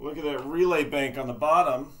 look at that relay bank on the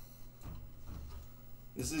bottom.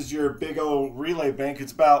 This is your big old relay bank.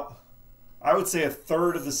 It's about, I would say,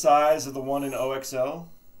 1/3 of the size of the one in OXO,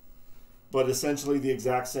 but essentially the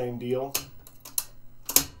exact same deal.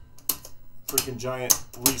 Freaking giant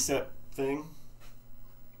reset thing.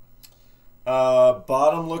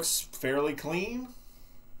 Bottom looks fairly clean.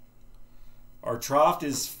 Our trough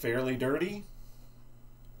is fairly dirty.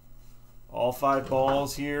 All 5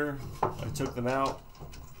 balls here, I took them out.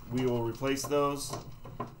 We will replace those.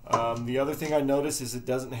 The other thing I noticed is it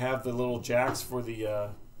doesn't have the little jacks for the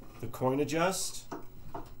coin adjust.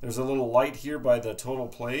 There's a little light here by the total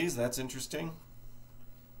plays. That's interesting.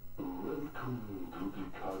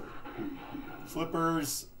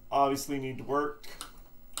 Flippers obviously need to work.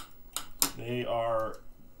 They are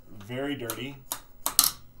very dirty.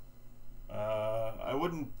 I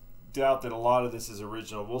wouldn't doubt that a lot of this is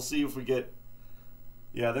original. We'll see if we get...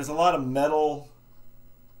 Yeah, there's a lot of metal...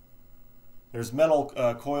 There's metal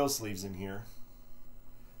coil sleeves in here.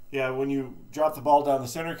 Yeah, when you drop the ball down the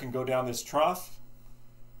center, it can go down this trough.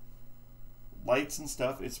 Lights and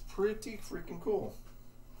stuff. It's pretty freaking cool.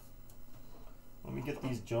 Let me get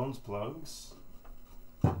these Jones plugs.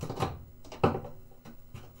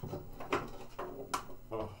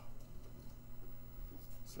 Oh.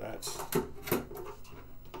 So that's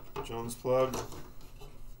Jones plug.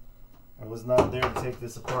 I was not there to take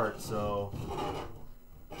this apart, so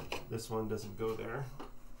this one doesn't go there.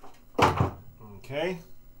 Okay.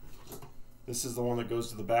 This is the one that goes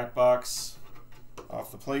to the back box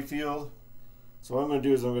off the playfield. So what I'm going to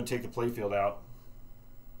do is I'm going to take the playfield out.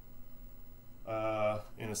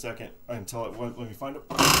 in a second until it went. Let me find a.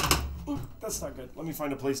 Oop, that's not good. Let me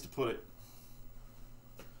find a place to put it.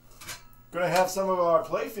 Gonna have some of our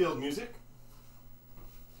playfield music.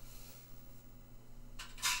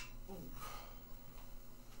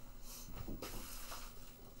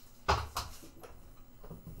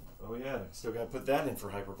 Oh yeah, still gotta put that in for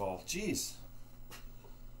Hyperball. Jeez.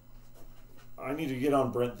 I need to get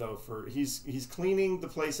on Brent though. He's cleaning the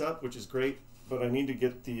place up, which is great, but I need to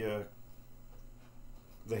get the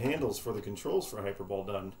handles for the controls for Hyperball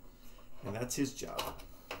done, and that's his job.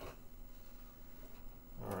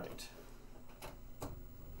 All right.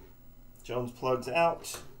 Jones plugs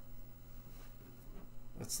out.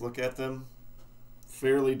 Let's look at them.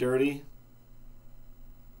 Fairly dirty.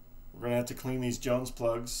 We're gonna have to clean these Jones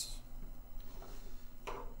plugs.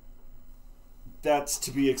 That's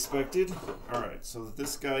to be expected. Alright, so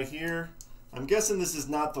this guy here, I'm guessing this is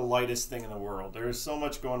not the lightest thing in the world. There is so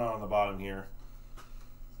much going on the bottom here.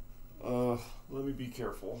 Let me be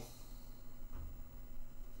careful.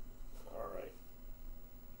 Alright.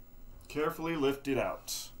 Carefully lift it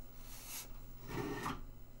out.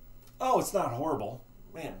 Oh, it's not horrible.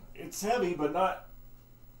 Man, it's heavy, but not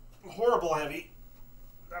horrible heavy.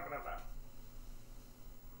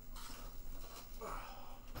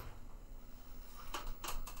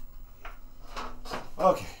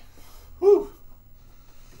 Okay. Whew.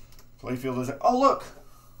 Playfield is... Oh, look!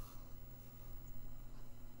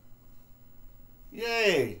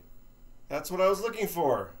 Yay! That's what I was looking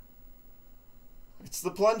for. It's the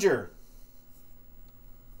plunger.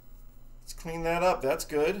 Let's clean that up. That's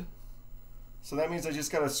good. So that means I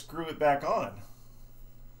just gotta screw it back on.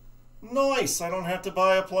 Nice! I don't have to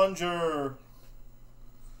buy a plunger.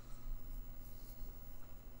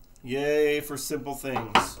 Yay for simple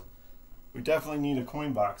things. We definitely need a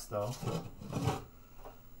coin box, though.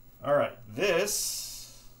 Alright,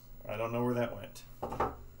 this... I don't know where that went.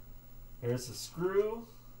 There's a screw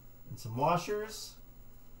and some washers.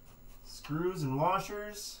 Screws and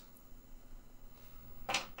washers.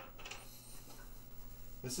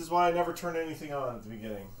 This is why I never turn anything on at the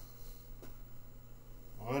beginning.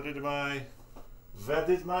 Where did my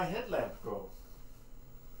headlamp go?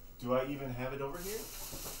 Do I even have it over here?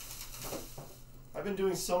 I've been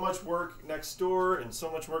doing so much work next door and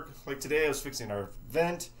so much work. Like today I was fixing our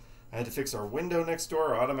vent. I had to fix our window next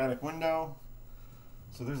door, our automatic window.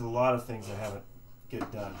 So there's a lot of things I haven't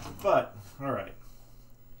get done. But, alright.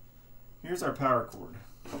 Here's our power cord.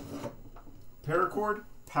 Paracord?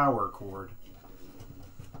 Power cord.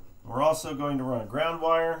 We're also going to run a ground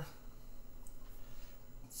wire.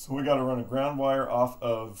 So we got to run a ground wire off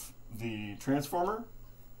of the transformer.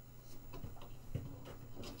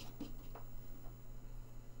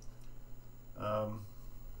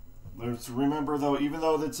 Let's remember though, even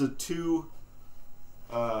though it's a two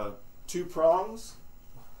prongs,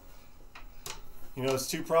 you know, it's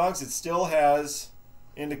two prongs, it still has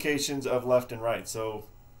indications of left and right. So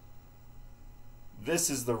this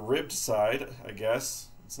is the ribbed side, I guess.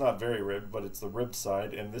 It's not very ribbed, but it's the ribbed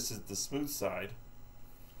side, and this is the smooth side.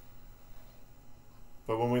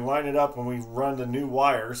 But when we line it up, when we run the new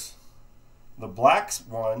wires, the black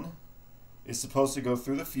one is supposed to go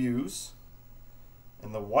through the fuse,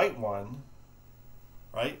 and the white one,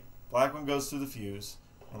 right? Black one goes through the fuse,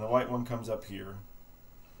 and the white one comes up here.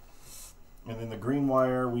 And then the green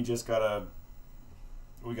wire, we gotta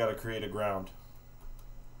create a ground,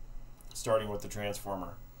 starting with the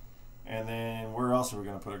transformer. And then where else are we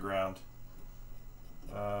gonna put a ground?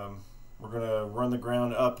 We're gonna run the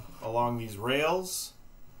ground up along these rails.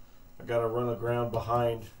 I gotta run a ground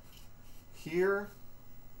behind here.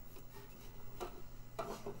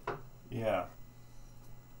 Yeah.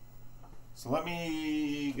 So let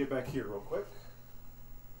me get back here real quick.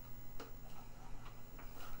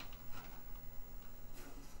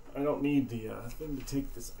 I don't need the thing to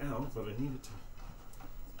take this out, but I need it to.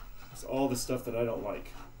 It's all the stuff that I don't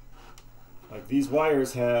like. Like these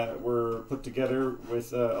wires were put together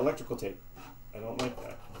with electrical tape. I don't like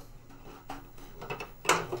that.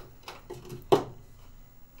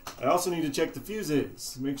 I also need to check the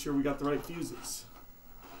fuses, make sure we got the right fuses.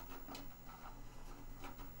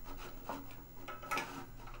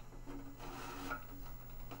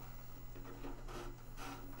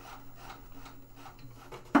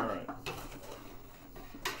 Alright.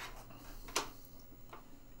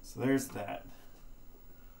 So there's that.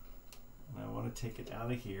 And I want to take it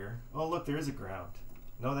out of here. Oh look, there is a ground.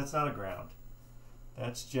 No, that's not a ground.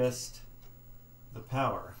 That's just the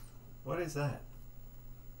power. What is that?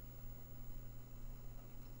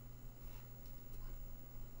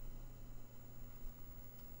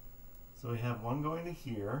 So we have one going to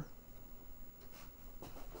here.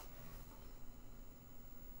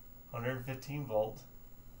 115 volt.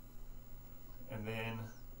 And then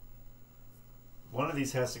one of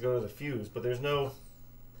these has to go to the fuse, but there's no...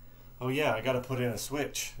 Oh yeah, I got to put in a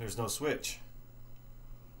switch. There's no switch.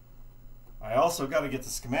 I also got to get the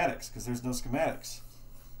schematics because there's no schematics.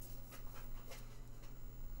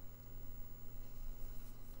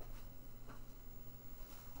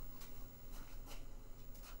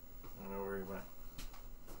 I don't know where he went.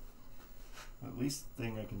 At least the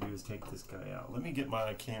thing I can do is take this guy out. Let me get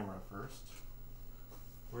my camera first.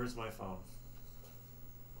 Where's my phone?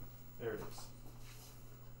 There it is.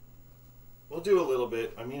 We'll do a little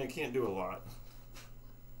bit. I mean, I can't do a lot.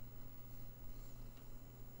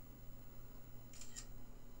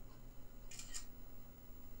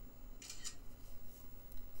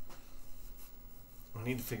 I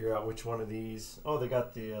need to figure out which one of these. Oh, they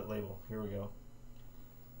got the label. Here we go.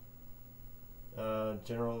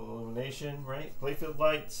 General illumination, right? Playfield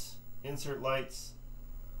lights, insert lights,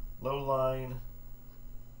 low line.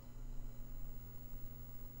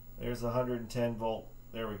 There's 110 volt.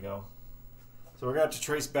 There we go. So we're going to have to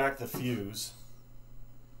trace back the fuse.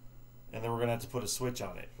 And then we're going to have to put a switch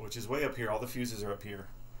on it, which is way up here. All the fuses are up here.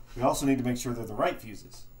 We also need to make sure they're the right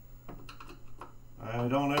fuses. I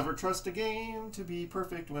don't ever trust a game to be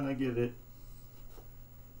perfect when I get it.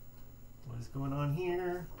 What is going on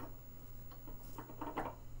here?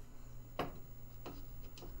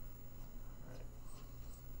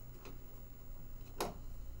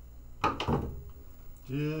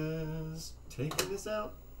 Just taking this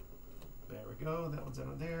out. There we go. That one's out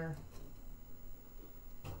of there.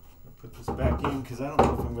 I'll put this back in because I don't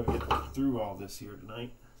know if I'm going to get through all this here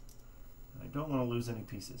tonight. I don't want to lose any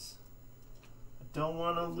pieces. I don't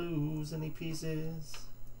want to lose any pieces.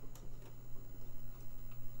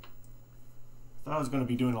 I thought I was going to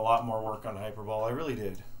be doing a lot more work on Hyperball. I really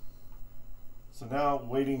did. So now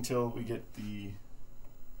waiting till we get the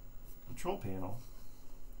control panel.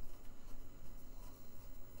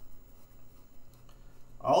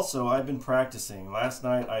 Also, I've been practicing. Last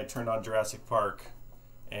night I turned on Jurassic Park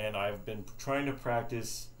and I've been trying to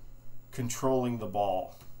practice controlling the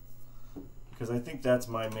ball. Because I think that's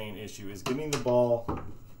my main issue, is getting the ball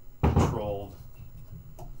controlled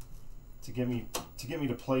to get me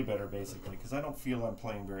to play better, basically. Because I don't feel I'm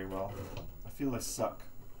playing very well. I feel I suck.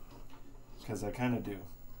 Because I kind of do.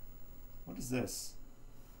 What is this?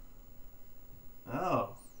 Oh.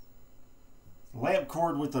 Lamp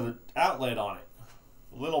cord with an outlet on it.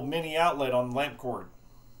 A little mini outlet on the lamp cord.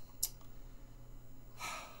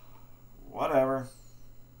 Whatever.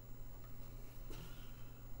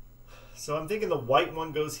 So I'm thinking the white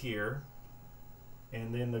one goes here,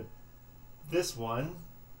 and then this one,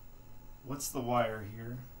 what's the wire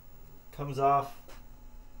here? Comes off.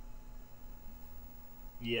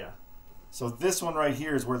 Yeah. So this one right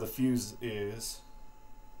here is where the fuse is.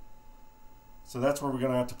 So that's where we're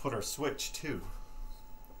going to have to put our switch too.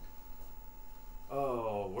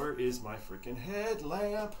 Oh, where is my freaking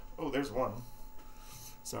headlamp? Oh, there's one.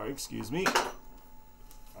 Sorry, excuse me.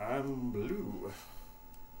 I'm blue.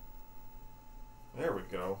 There we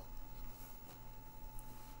go.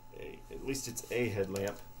 At least it's a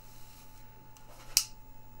headlamp.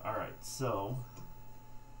 Alright, so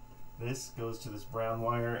this goes to this brown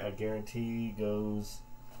wire. I guarantee goes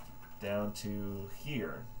down to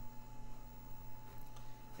here.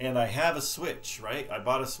 And I have a switch, right? I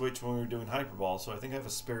bought a switch when we were doing Hyperball, so I think I have a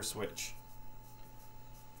spare switch.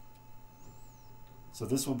 So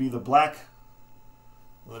this will be the black.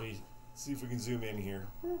 Let me see if we can zoom in here.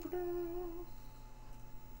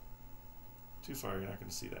 Too far, you're not going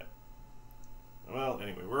to see that. Well,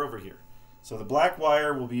 anyway, we're over here. So the black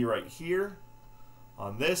wire will be right here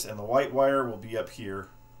on this, and the white wire will be up here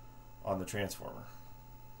on the transformer.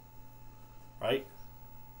 Right?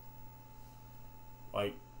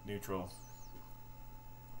 White, neutral.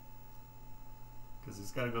 Because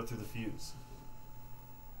it's got to go through the fuse.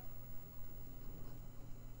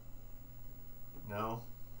 No?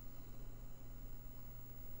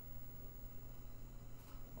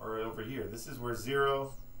 Or over here. This is where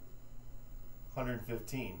 0,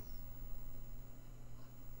 115.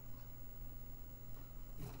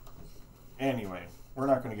 Anyway, we're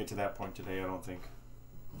not going to get to that point today, I don't think.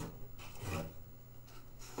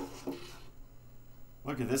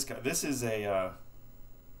 Look at this guy. This is a,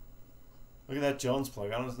 look at that Jones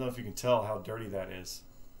plug. I don't know if you can tell how dirty that is.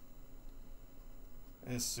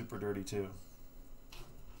 It's super dirty too.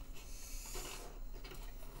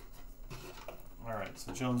 Alright,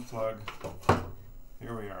 so Jones plug.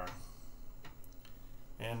 Here we are.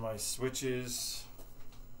 And my switches.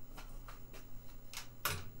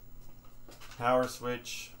 Power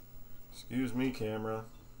switch. Excuse me, camera.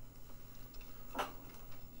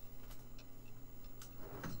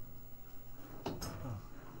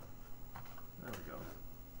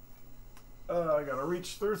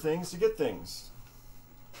 reach through things to get things.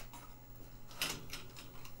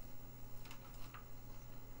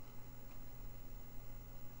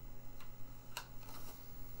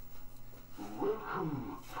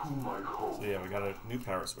 Welcome to my home. So yeah, we got a new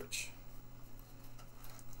power switch.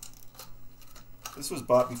 This was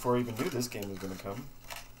bought before I even knew this game was going to come.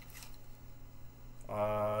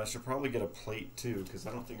 I should probably get a plate too, because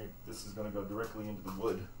I don't think this is going to go directly into the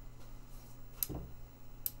wood.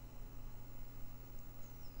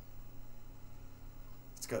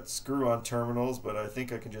 It's got screw-on terminals, but I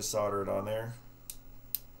think I can just solder it on there.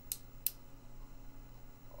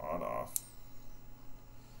 On, off.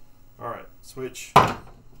 Alright, switch.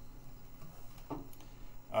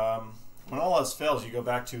 When all else fails, you go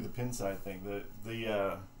back to the pin side thing.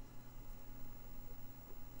 The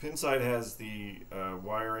pin side has the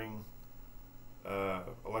wiring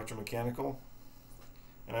electromechanical,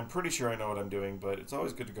 and I'm pretty sure I know what I'm doing, but it's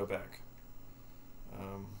always good to go back.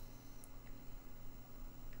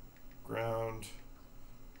 Ground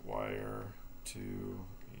wire to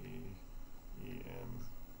EM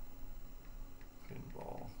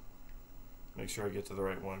pinball. Make sure I get to the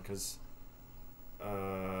right one, because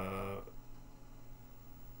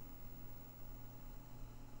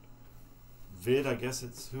Vid, I guess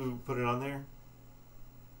it's who put it on there.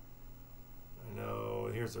 I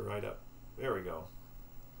know. Here's the write-up. There we go.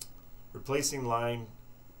 Replacing line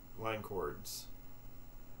cords.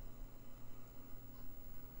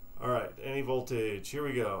 All right, any voltage. Here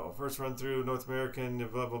we go. First run through North American,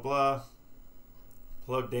 blah, blah, blah.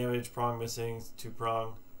 Plug damage, prong missing,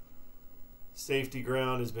 2-prong. Safety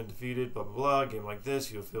ground has been defeated, blah, blah, blah. Game like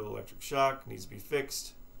this, you'll feel electric shock, needs to be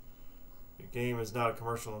fixed. Your game is not a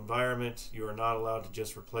commercial environment. You are not allowed to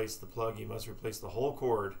just replace the plug. You must replace the whole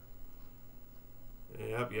cord.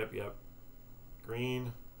 Yep.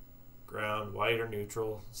 Green, ground, white or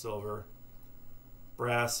neutral, silver.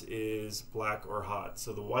 Brass is black or hot.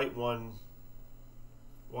 So the white one,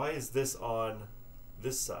 why is this on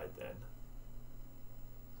this side then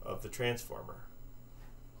of the transformer?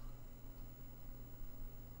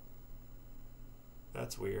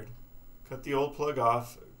 That's weird. Cut the old plug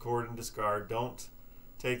off, cord and discard. Don't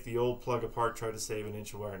take the old plug apart, try to save an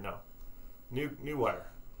inch of wire. No. New wire.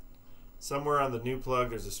 Somewhere on the new plug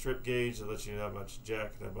there's a strip gauge that lets you know how much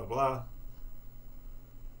jack, blah, blah, blah.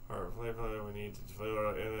 We need to fill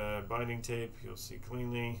out in a binding tape. You'll see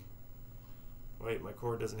cleanly. Wait, my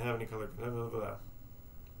cord doesn't have any color. Blah, blah, blah.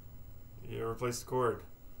 You replace the cord.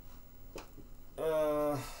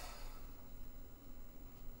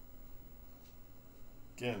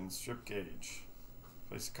 Again, strip gauge.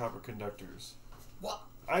 Place the copper conductors. What?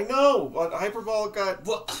 I know! What Hyperball got.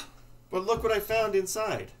 What? But look what I found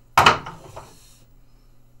inside.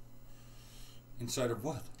 Inside of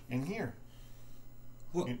what? In here.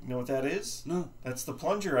 What? You know what that is? No. That's the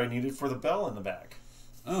plunger I needed for the bell in the back.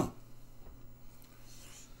 Oh.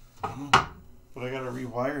 But I gotta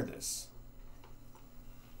rewire this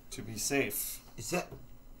to be safe. Is that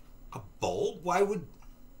a bulb? Why would...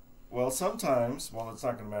 Well, sometimes, well, it's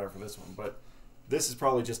not gonna matter for this one, but this is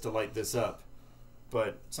probably just to light this up.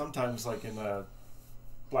 But sometimes, like in the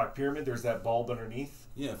Black Pyramid, there's that bulb underneath.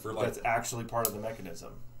 Yeah, for like... That's actually part of the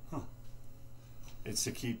mechanism. Huh. It's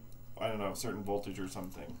to keep, I don't know, certain voltage or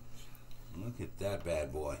something. Look at that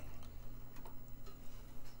bad boy.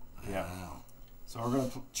 Yeah. Wow. So we're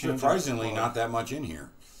going to change. Surprisingly, not that much in here.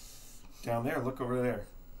 Down there, look over there.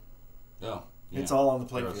 Oh. Yeah. It's all on the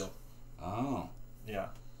plate Gross. field. Oh. Yeah.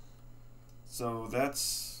 So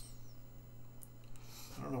that's...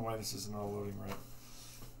 I don't know why this isn't all loading right.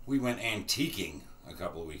 We went antiquing a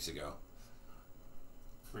couple of weeks ago.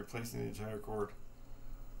 Replacing the entire cord.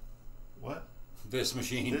 What? This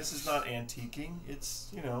machine. This is not antiquing. It's,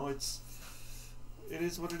 you know, it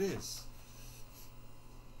is what it is.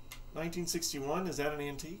 1961, is that an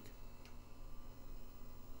antique?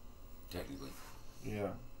 Technically. Yeah.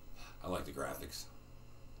 I like the graphics.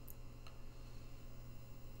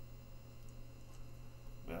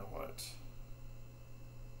 Now what?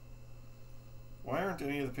 Why aren't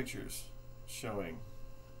any of the pictures showing?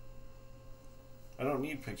 I don't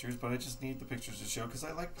need pictures, but I just need the pictures to show because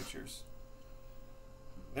I like pictures.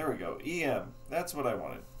 There we go. EM. That's what I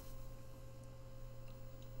wanted.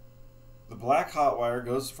 The black hot wire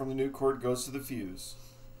goes from the new cord, goes to the fuse.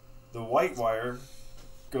 The white wire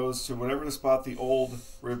goes to whatever the spot the old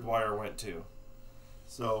ribbed wire went to.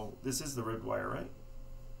 So this is the ribbed wire, right?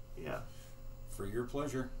 Yeah. For your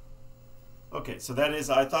pleasure. Okay, so that is,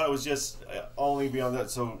 I thought it was just only beyond that.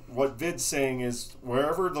 So what Vid's saying is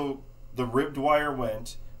wherever the ribbed wire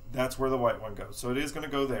went, that's where the white one goes. So it is going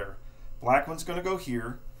to go there. Black one's going to go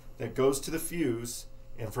here. That goes to the fuse.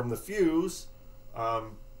 And from the fuse,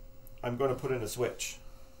 I'm going to put in a switch.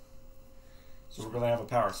 So we're going to have a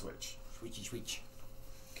power switch. Switchy switch.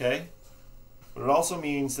 Okay? But it also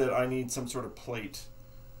means that I need some sort of plate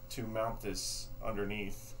to mount this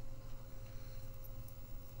underneath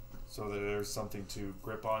so that there's something to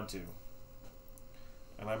grip onto.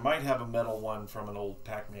 And I might have a metal one from an old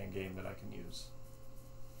Pac-Man game that I can use.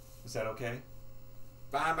 Is that okay?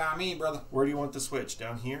 Fine by me, brother. Where do you want the switch?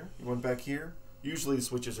 Down here? You want back here? Usually the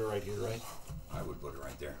switches are right here, right? I would put it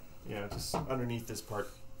right there. Yeah, just underneath this part.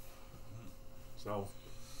 So,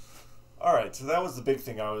 alright, so that was the big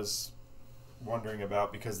thing I was wondering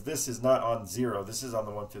about, because this is not on 0, this is on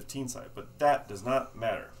the 115 side, but that does not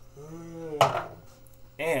matter.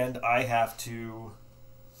 And I have to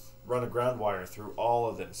run a ground wire through all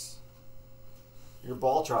of this. Your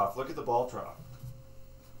ball trough, look at the ball trough.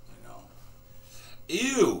 I know.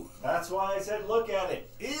 Ew! That's why I said look at it.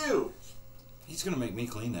 Ew! He's gonna make me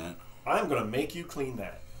clean that. I'm gonna make you clean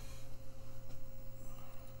that.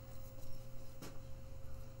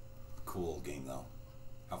 Cool game though.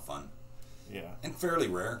 How fun. Yeah. And fairly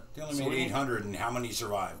rare. They only So made we- 800, and how many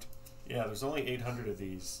survived? Yeah, there's only 800 of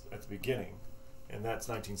these at the beginning, and that's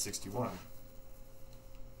 1961.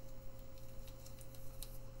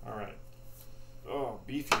 Alright. Oh,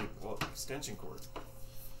 beefy extension cord.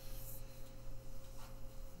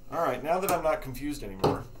 Alright, now that I'm not confused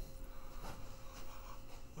anymore.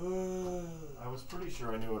 I was pretty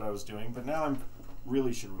sure I knew what I was doing, but now I'm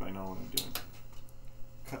really sure I know what I'm doing.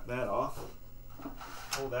 Cut that off.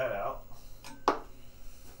 Pull that out. There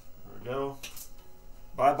we go.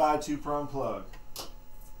 Bye-bye two-prong plug.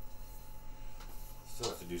 Still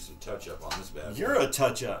have to do some touch-up on this bad boy. You're a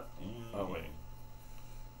touch-up. Oh, wait.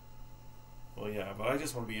 Well, yeah, but I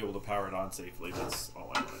just want to be able to power it on safely. That's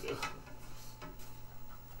all I want to do.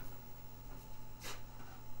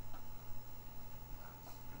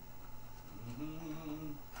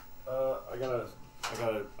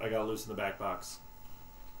 I gotta loosen the back box.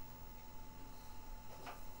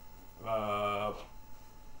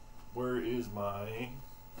 Where is my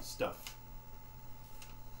stuff?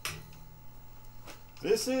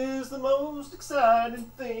 This is the most exciting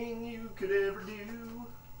thing you could ever do.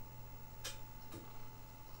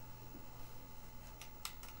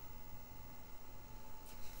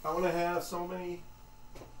 I want to have so many.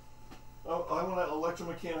 Oh, I want an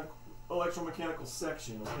electromechanical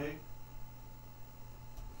section. Okay.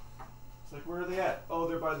 It's like, where are they at? Oh,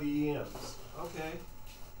 they're by the EMs. Okay.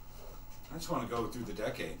 I just want to go through the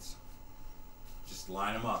decades. Just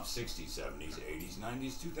line them up. 60s, 70s, 80s,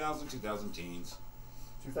 90s, 2000s, 2010s, 2000 teens.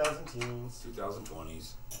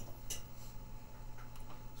 2020s.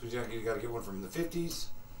 So you got to get one from the 50s,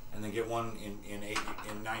 and then get one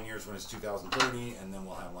in 9 years when it's 2030, and then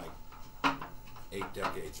we'll have like 8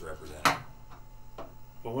 decades represented.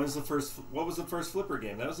 But when's the first? What was the first flipper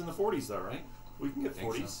game? That was in the 40s, though, right? We can get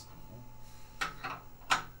Think 40s. so.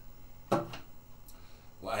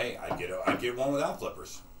 Well, hey, I'd get one without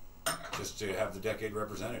flippers, just to have the decade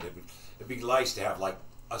represented. It'd be nice to have like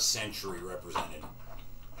a century represented.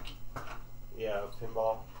 Yeah,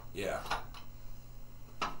 pinball. Yeah.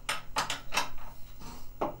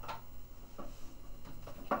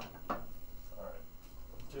 Alright.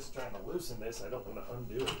 Just trying to loosen this. I don't want to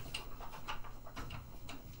undo it.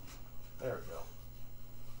 There we go.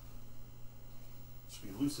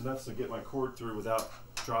 Should be loose enough to get my cord through without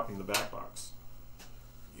dropping the back box.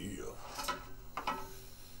 Yeah.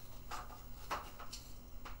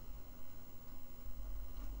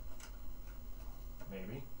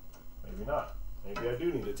 Maybe. Maybe not. Maybe I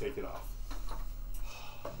do need to take it off.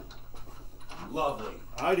 Lovely.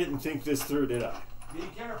 I didn't think this through, did I? Be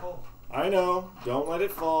careful. I know. Don't let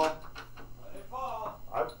it fall. Let it fall.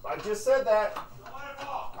 I just said that. Don't let it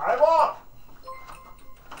fall. I won't.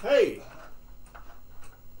 Hey.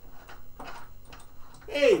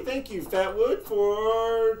 Hey, thank you, Fatwood,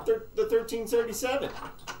 for the 1337.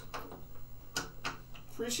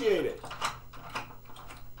 Appreciate it.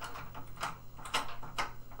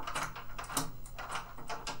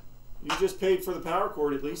 You just paid for the power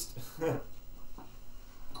cord, at least.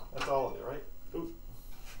 That's all of it, right? Ooh.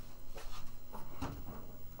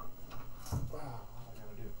 Wow, what I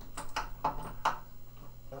gotta do?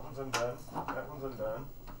 That one's undone. That one's undone.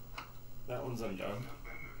 That one's undone.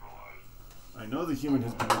 I know the human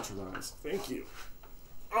has been neutralized. Thank you.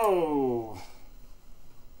 Oh.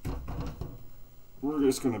 We're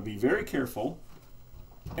just going to be very careful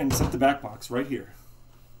and set the back box right here.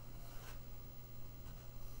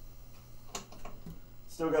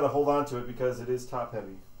 Still got to hold on to it because it is top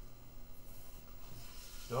heavy.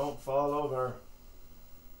 Don't fall over.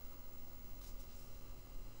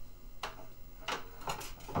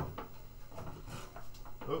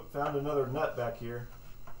 Oh, found another nut back here.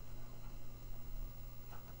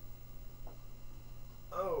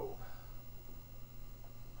 Oh.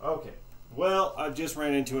 Okay. Well, I just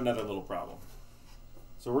ran into another little problem.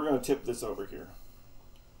 So we're going to tip this over here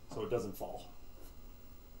so it doesn't fall.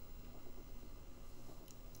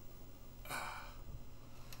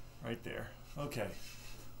 Right there. Okay.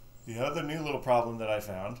 The other new little problem that I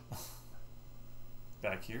found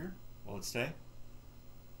back here. Will it stay?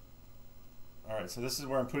 Alright, so this is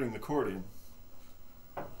where I'm putting the cord in.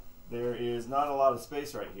 There is not a lot of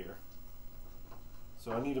space right here.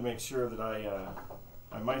 So I need to make sure that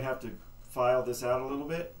I might have to file this out a little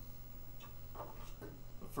bit.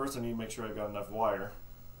 But first I need to make sure I've got enough wire.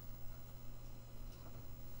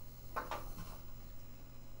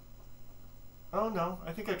 Oh no,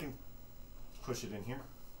 I think I can push it in here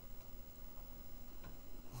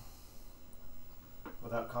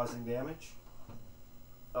without causing damage.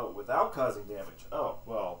 Oh, without causing damage. Oh,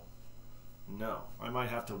 well, no. I might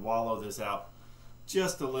have to wallow this out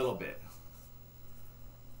just a little bit.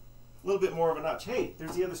 A little bit more of a notch. Hey,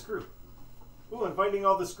 there's the other screw. Ooh, I'm finding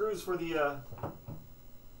all the screws for the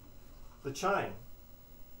chime.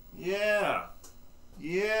 Yeah.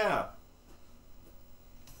 Yeah.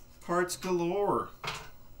 Parts galore.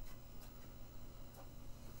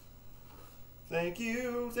 Thank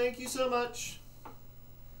you so much.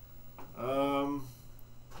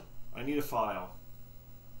 I need a file.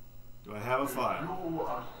 Do I have a file? You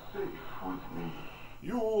are safe with me.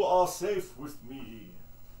 You are safe with me.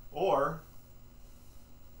 Or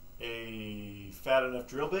a fat enough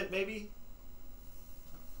drill bit, maybe?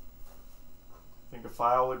 Think a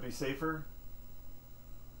file would be safer?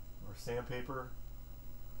 Or sandpaper?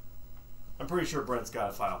 I'm pretty sure Brent's got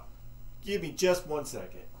a file. Give me just 1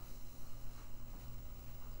 second.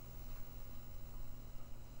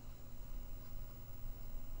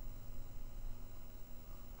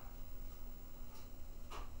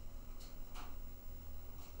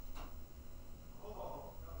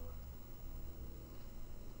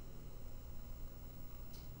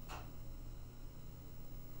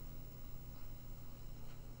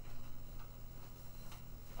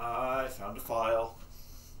 I found a file.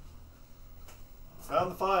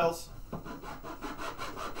 Found the files.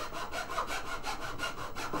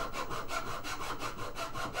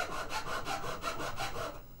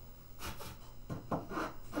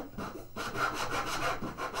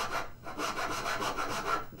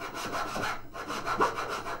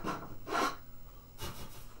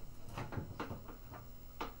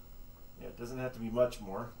 Yeah, it doesn't have to be much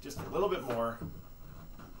more, just a little bit more.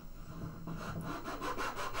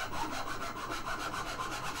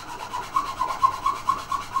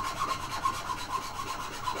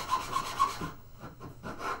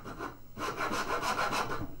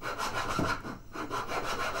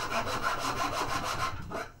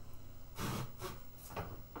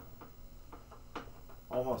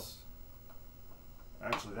 Almost.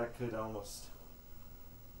 Actually, that could almost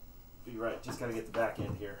be right. Just got to get the back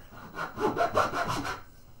end here.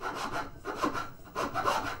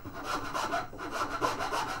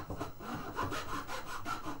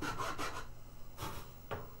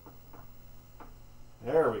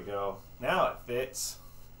 There we go. Now it fits.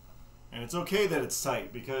 And it's okay that it's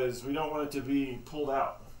tight because we don't want it to be pulled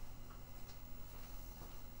out.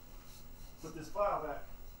 Put this file back.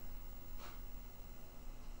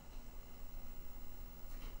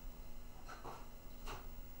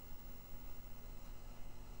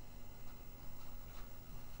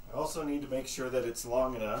 I also need to make sure that it's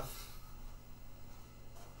long enough.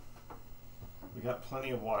 We got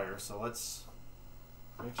plenty of wire, so let's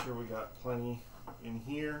make sure we got plenty in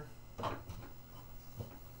here.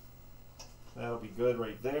 That'll be good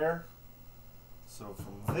right there. So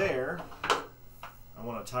from there, I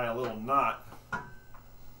want to tie a little knot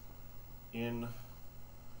in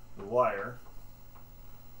the wire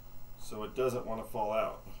so it doesn't want to fall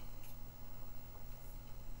out.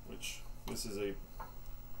 Which, this is a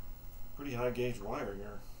pretty high gauge wire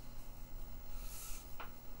here.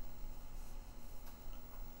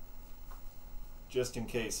 Just in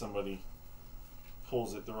case somebody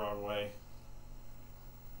pulls it the wrong way.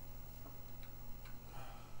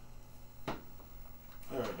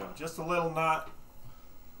 There we go. Just a little knot.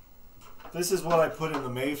 This is what I put in the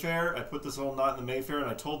Mayfair. I put this little knot in the Mayfair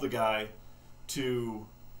and I told the guy to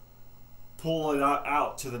pull it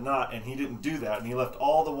out to the knot, and he didn't do that, and he left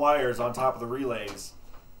all the wires on top of the relays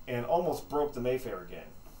and almost broke the Mayfair again.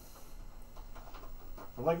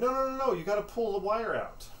 I'm like, no, you got to pull the wire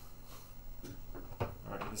out.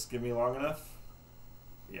 Alright, this give me long enough?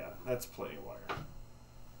 Yeah, that's plenty of wire.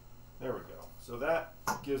 There we go. So that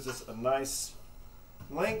gives us a nice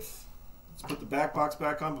length. Let's put the back box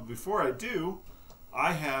back on, but before I do,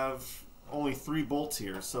 I have only 3 bolts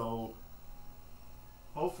here, so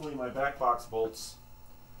hopefully my back box bolts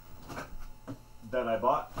that I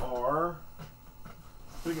bought are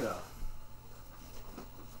big enough.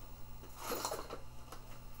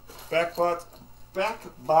 Back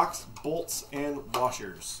box bolts and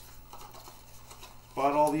washers.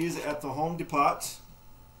 Bought all these at the Home Depot.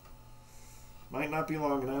 Might not be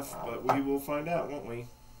long enough, but we will find out, won't we?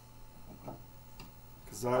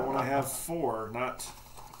 Because I want to have 4, not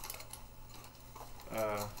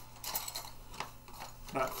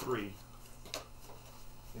 3.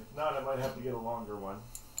 If not, I might have to get a longer one.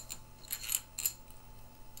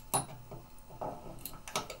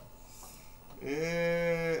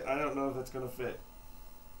 I don't know if that's going to fit.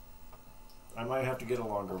 I might have to get a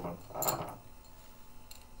longer one.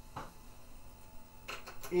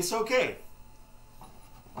 It's okay.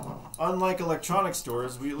 Unlike electronic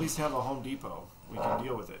stores, we at least have a Home Depot. We can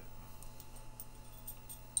deal with it.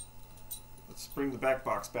 Let's bring the back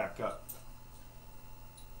box back up.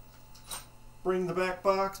 Bring the back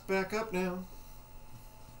box back up now.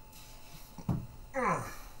 Oh.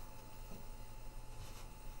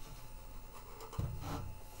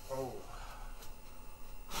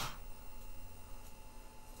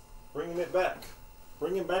 Bringing it back.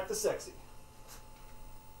 Bringing back the sexy.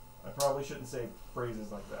 I probably shouldn't say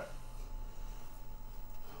phrases like that.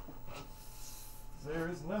 There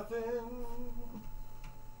is nothing.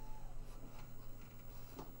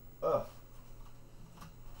 Ugh.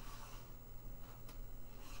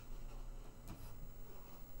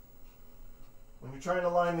 When you're trying to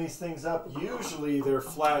line these things up, usually they're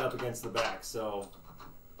flat up against the back, so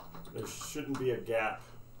there shouldn't be a gap.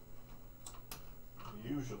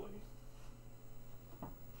 Usually.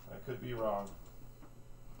 I could be wrong.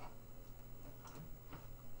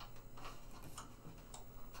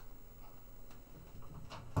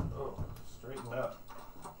 Oh, straighten up.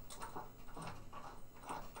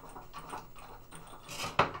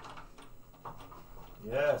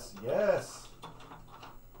 Yes, yes.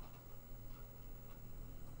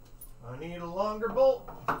 I need a longer bolt.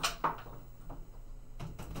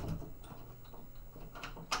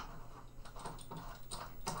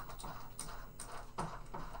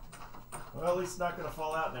 Well, at least it's not going to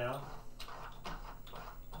fall out now.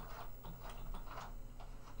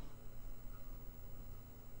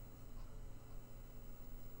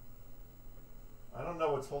 I don't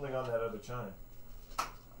know what's holding on that other chine.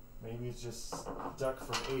 Maybe it's just stuck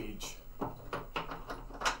from age.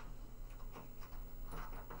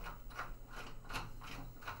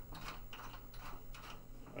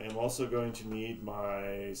 I am also going to need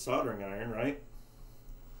my soldering iron, right?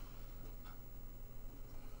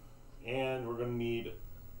 And we're going to need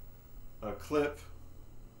a clip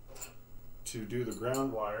to do the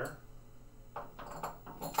ground wire.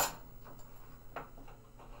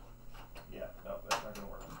 Yeah, no, that's not going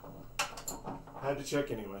to work. Had to check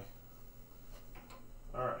anyway.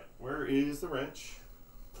 All right, where is the wrench?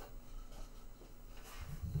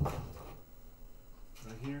 Right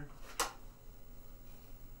here.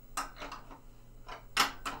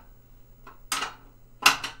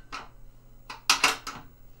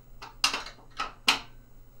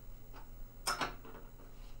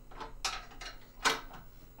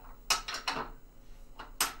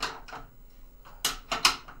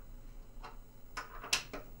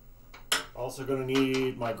 Also going to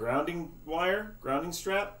need my grounding wire, grounding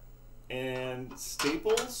strap, and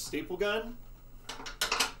staples, staple gun.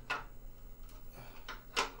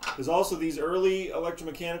 There's also these early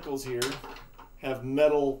electromechanicals here have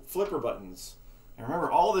metal flipper buttons. And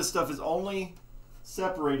remember, all this stuff is only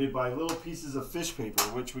separated by little pieces of fish paper,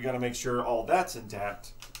 which we got to make sure all that's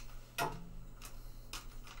intact.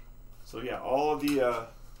 So yeah, all of the,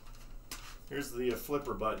 here's the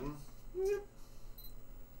flipper button.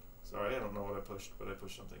 Sorry, I don't know what I pushed, but I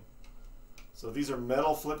pushed something. So these are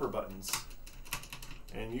metal flipper buttons.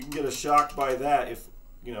 And you can get a shock by that if,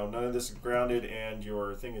 you know, none of this is grounded and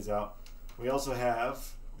your thing is out. We also have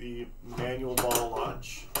the manual ball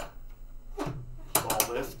launch, ball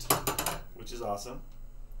lift, which is awesome.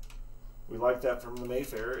 We like that from the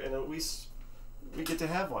Mayfair, and at least we get to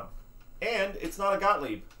have one. And it's not a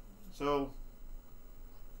Gottlieb, so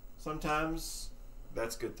sometimes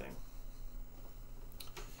that's a good thing.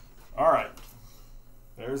 All right,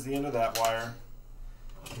 there's the end of that wire.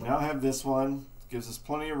 We now have this one. Gives us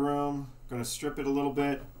plenty of room. Going to strip it a little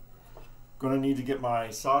bit. Going to need to get my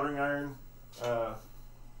soldering iron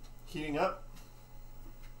heating up.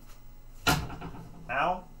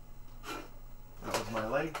 Ow. That was my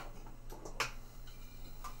leg.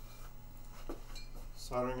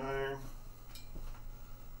 Soldering iron.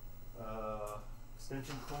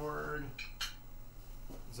 Extension cord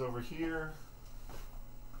is over here.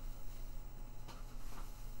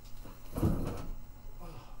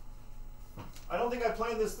 I don't think I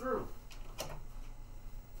planned this through.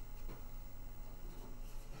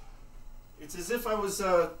 It's as if I was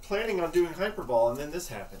planning on doing Hyperball and then this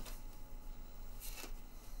happened.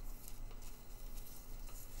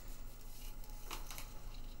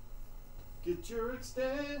 Get your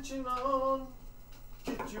extension on.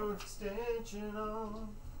 Get your extension on.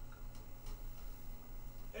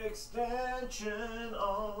 Extension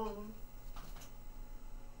on.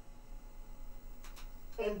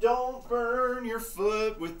 And don't burn your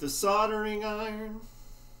foot with the soldering iron.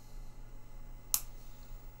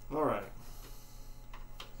 All right.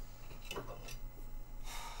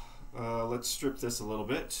 Let's strip this a little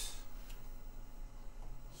bit.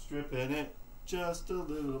 Stripping it just a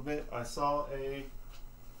little bit. I saw a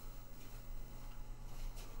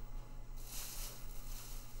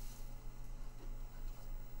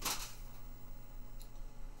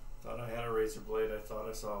thought I had a razor blade. I thought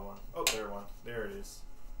I saw one. Oh, there one. There it is.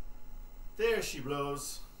 There she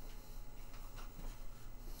blows.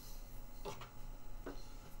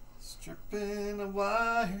 Stripping the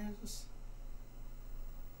wires.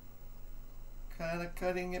 Kind of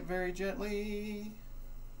cutting it very gently.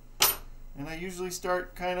 And I usually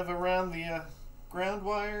start kind of around the ground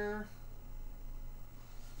wire.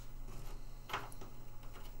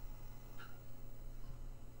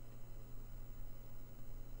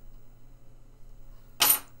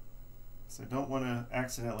 So I don't want to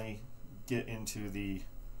accidentally get into the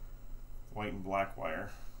white and black wire.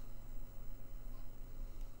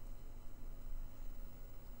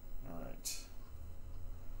 All right.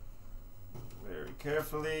 Very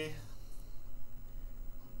carefully.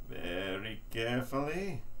 Very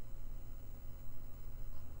carefully.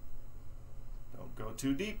 Don't go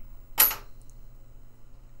too deep.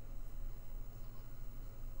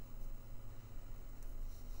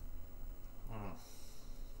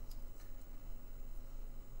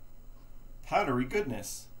 Powdery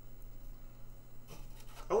goodness.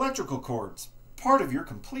 Electrical cords, part of your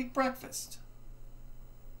complete breakfast.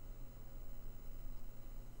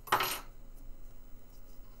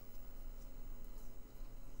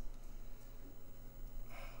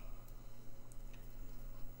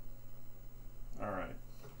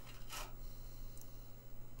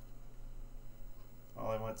 All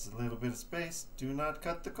I want is a little bit of space. Do not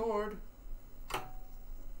cut the cord.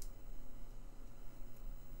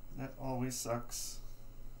 That always sucks.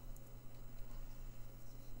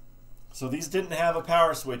 So these didn't have a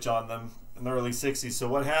power switch on them in the early 60s. So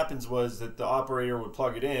what happens was that the operator would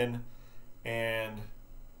plug it in, and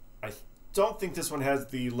I don't think this one has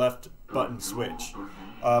the left button switch,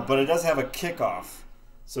 but it does have a kickoff.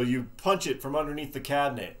 So you punch it from underneath the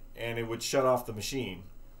cabinet, and it would shut off the machine,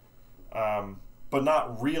 but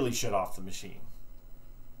not really shut off the machine.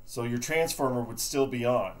 So your transformer would still be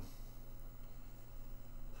on.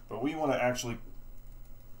 But we want to actually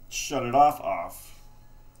shut it off.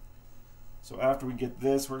 So after we get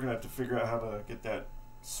this, we're going to have to figure out how to get that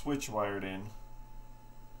switch wired in.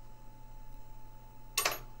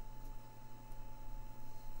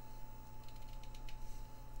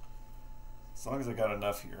 As long as I got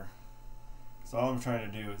enough here. So all I'm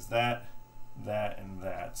trying to do is that, that, and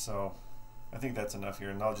that. So I think that's enough here.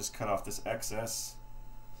 And I'll just cut off this excess.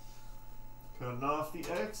 Cutting off the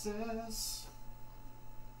excess.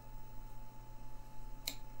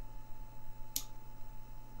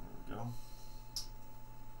 There we go.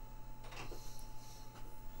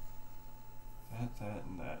 That,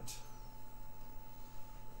 and that.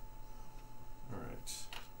 All right.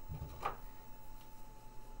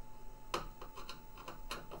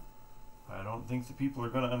 I don't think the people are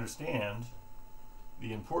going to understand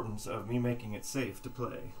the importance of me making it safe to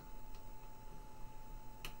play.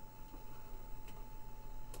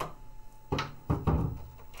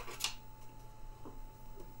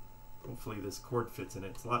 Hopefully this cord fits in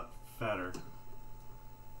it. It's a lot fatter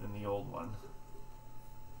than the old one.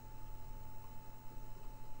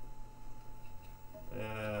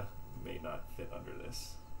 May not fit under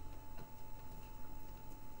this.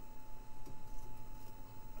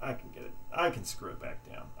 I can get it. I can screw it back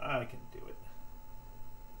down. I can do it.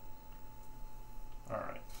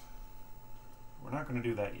 Alright. We're not going to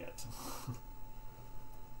do that yet.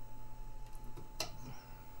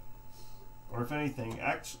 Or if anything,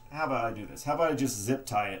 how about I do this? How about I just zip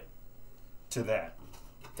tie it to that?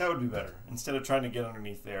 That would be better. Instead of trying to get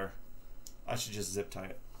underneath there, I should just zip tie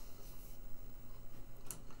it.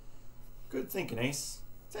 Good thinking, Ace.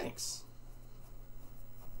 Thanks.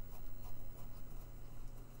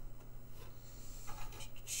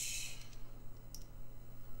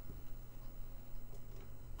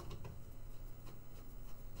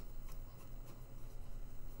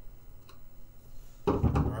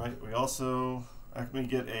 also, I'm going to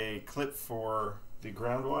get a clip for the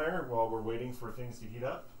ground wire while we're waiting for things to heat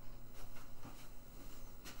up.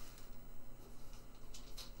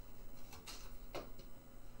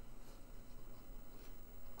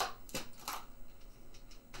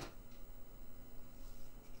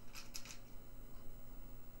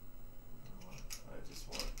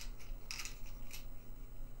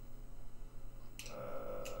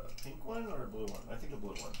 Pink one or a blue one? I think a blue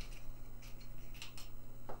one.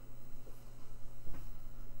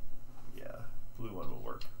 Yeah, blue one will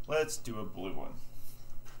work. Let's do a blue one.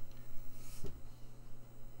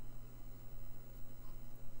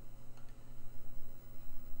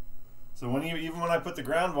 So even when I put the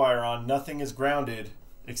ground wire on, nothing is grounded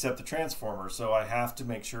except the transformer, so I have to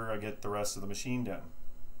make sure I get the rest of the machine done.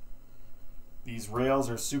 These rails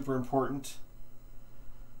are super important.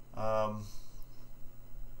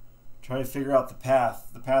 Trying to figure out the path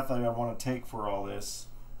that I want to take for all this.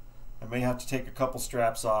 I may have to take a couple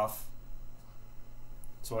straps off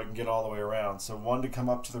so I can get all the way around. So one to come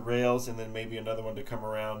up to the rails, and then maybe another one to come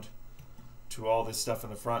around to all this stuff in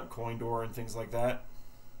the front, coin door and things like that.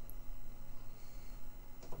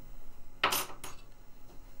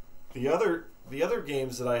 The other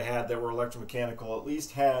games that I had that were electromechanical at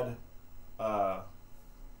least had the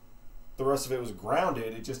rest of it was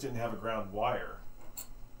grounded. It just didn't have a ground wire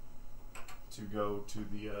to go to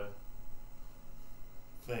the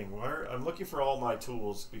thing. I'm looking for all my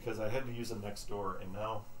tools because I had to use them next door, and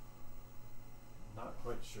now I'm not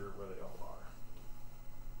quite sure where they all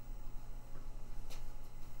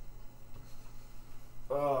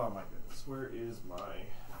are. Oh my goodness, where is my...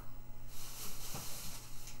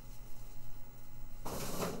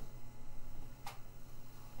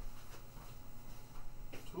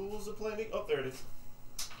 tools of planning? Oh, there it is.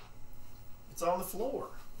 It's on the floor.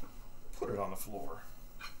 Put it on the floor.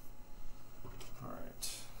 All right,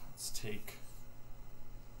 let's take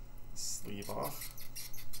the sleeve off.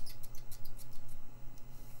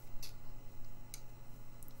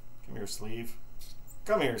 Come here, sleeve.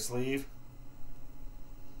 Come here, sleeve.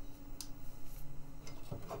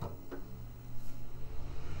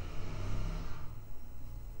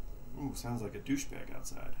 Ooh, sounds like a douchebag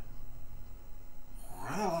outside.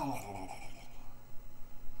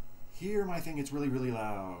 Here, my thing, it's really, really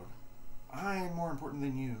loud. I'm more important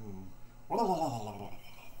than you.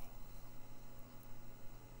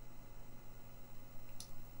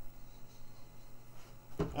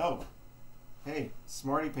 Oh, hey,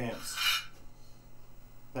 smarty pants.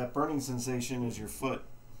 That burning sensation is your foot.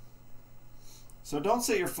 So don't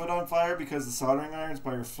set your foot on fire because the soldering iron's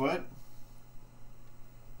by your foot.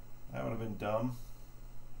 That would have been dumb.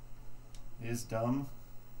 Is dumb.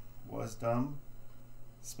 Was dumb.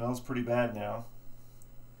 Smells pretty bad now.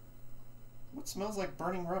 What smells like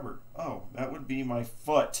burning rubber? Oh, that would be my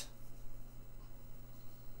foot.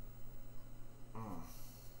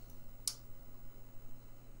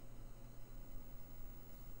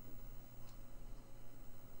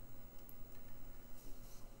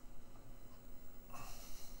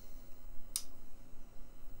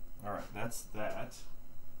 All right, that's that.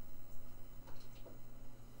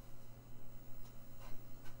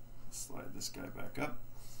 Slide this guy back up.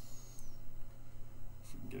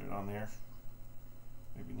 If we can get it on there.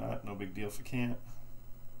 Maybe not. No big deal if we can't.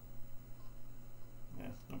 Yeah,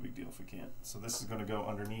 no big deal if we can't. So this is going to go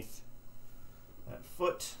underneath that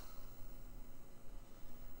foot.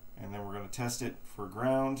 And then we're going to test it for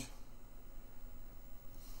ground.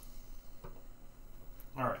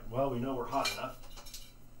 Alright, well, we know we're hot enough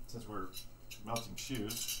since we're melting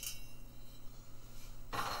shoes.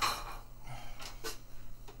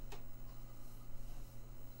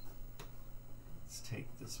 Let's take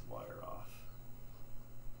this wire off.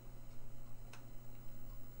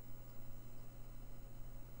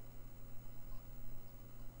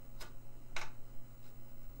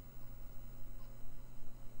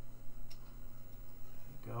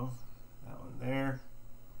 There we go. That one there.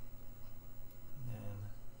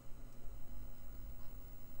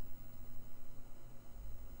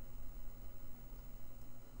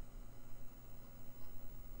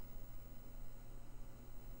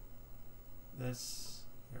 This,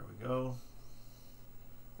 there we go.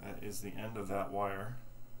 That is the end of that wire.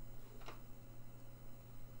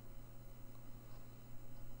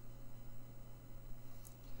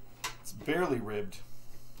 It's barely ribbed.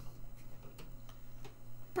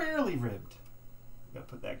 Barely ribbed. Gotta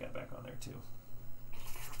put that guy back on there too.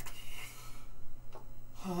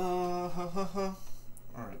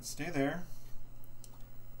 Alright, stay there.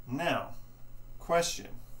 Now, question.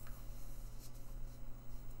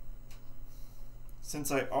 Since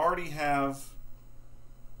I already have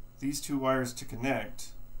these two wires to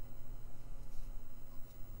connect,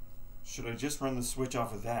 Should I just run the switch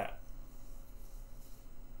off of that?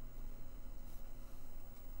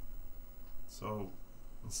 So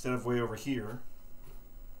instead of way over here,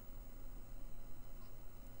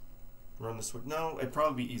 run the switch. No, it'd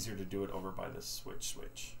probably be easier to do it over by this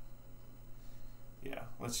switch. Yeah,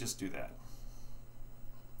 let's just do that.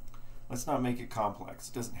 Let's not make it complex.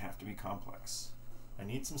 It doesn't have to be complex. I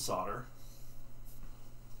need some solder.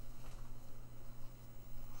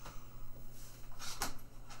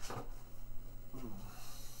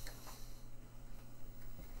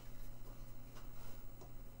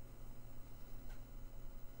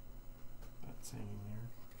 That's hanging there.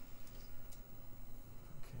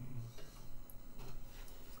 Okay.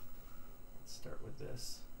 Let's start with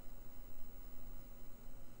this.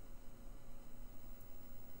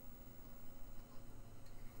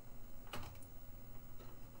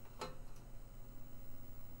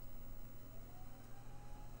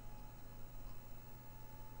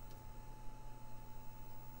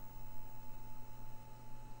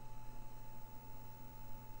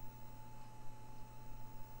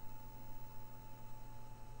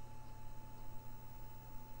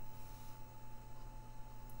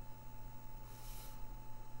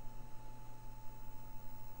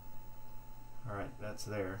 Alright, that's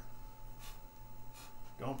there.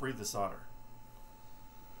 Don't breathe the solder.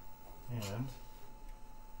 And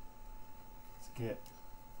let's get.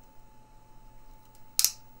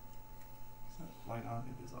 Is that light on?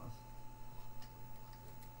 It is on.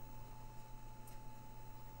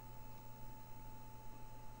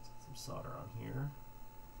 Let's get some solder on here.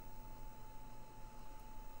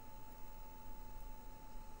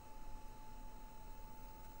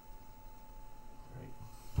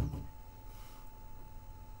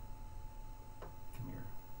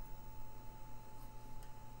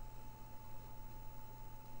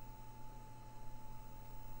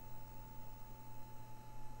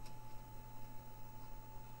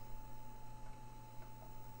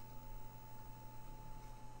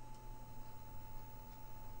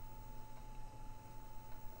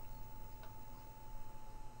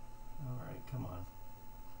 Come on.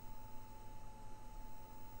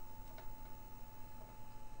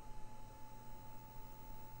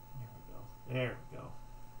 There we go. There we go.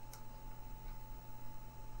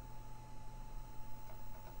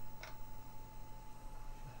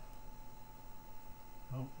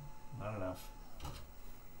 Oh, not enough.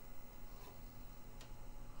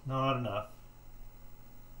 Not enough.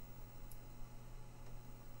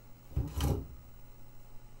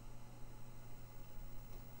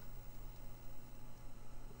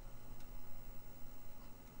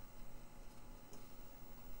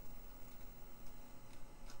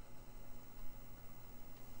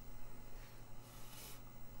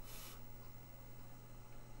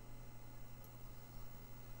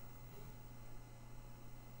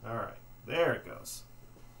 Alright, there it goes.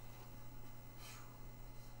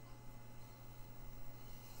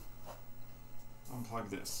 Unplug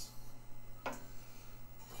this.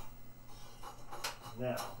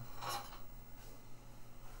 Now, I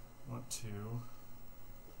want to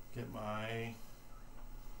get my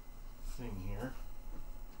thing here.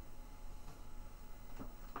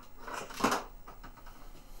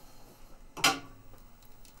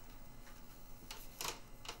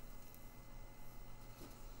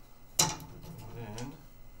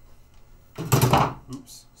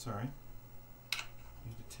 Oops, sorry.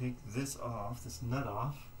 Need to take this off, this nut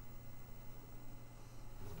off,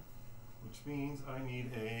 which means I need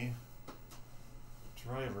a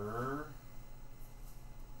driver.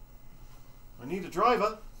 I need a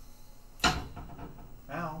driver.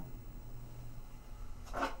 Ow.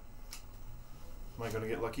 Am I going to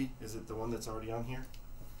get lucky? Is it the one that's already on here?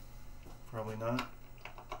 Probably not.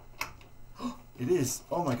 It is.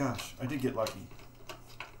 Oh my gosh, I did get lucky.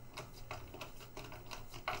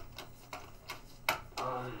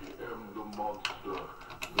 I am the monster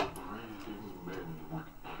the breathing men would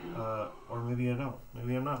kill. Or maybe I don't.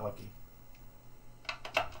 Maybe I'm not lucky.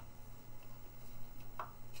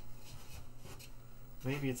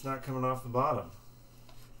 Maybe it's not coming off the bottom.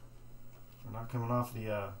 Or not coming off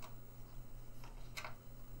the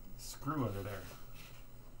screw under there.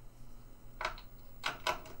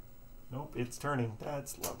 Nope, it's turning.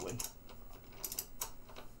 That's lovely.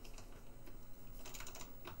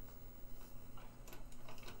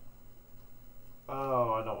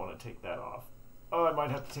 Oh, I don't want to take that off. Oh, I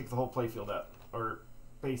might have to take the whole playfield out. Or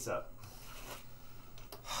base up.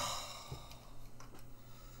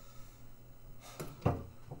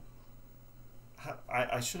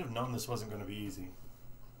 I should have known this wasn't going to be easy.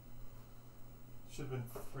 Should have been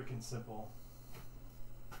freaking simple.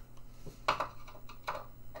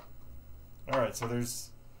 Alright, so there's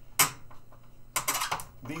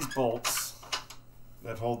these bolts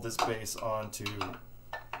that hold this base onto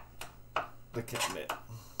the cabinet.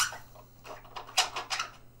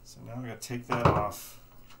 So now I'm going to take that off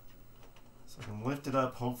so I can lift it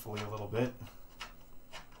up hopefully a little bit.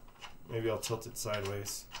 Maybe I'll tilt it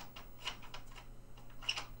sideways.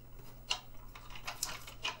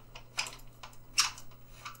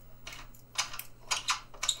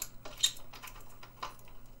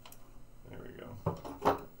 There we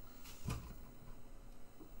go.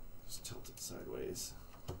 Just tilt it sideways.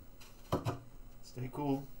 Stay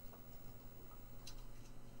cool.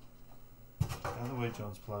 Out of the way,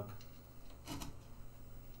 Jones plug.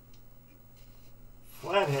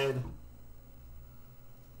 Flathead.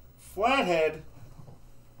 Flathead.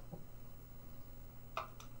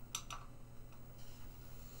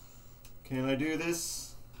 Can I do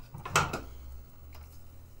this?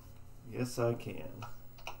 Yes, I can.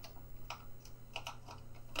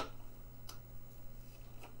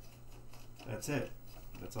 That's it.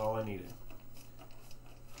 That's all I needed.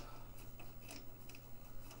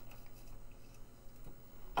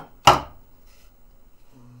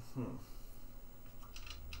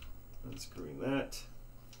 Unscrewing that.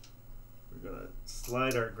 We're going to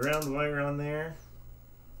slide our ground wire on there.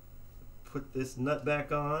 Put this nut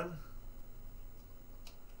back on.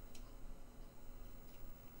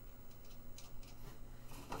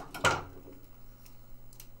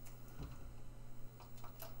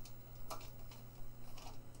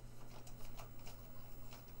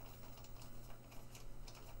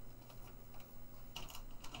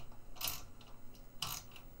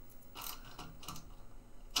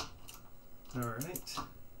 All right.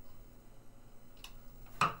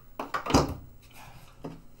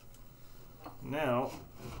 Now,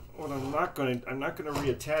 what I'm not going to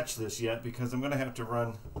reattach this yet because I'm going to have to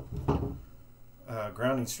run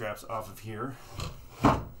grounding straps off of here,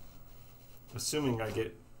 assuming I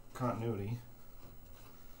get continuity.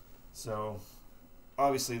 So,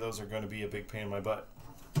 obviously, those are going to be a big pain in my butt.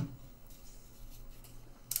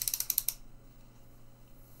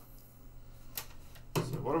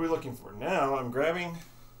 What are we looking for? Now I'm grabbing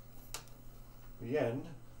the end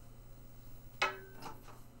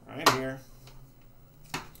right here,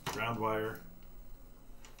 ground wire.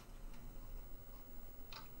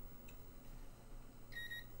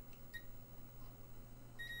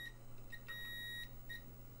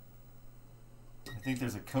 I think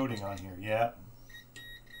there's a coating on here, yeah.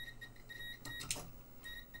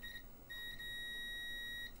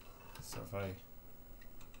 So if I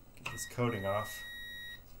get this coating off,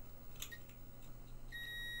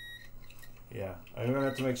 yeah, I'm going to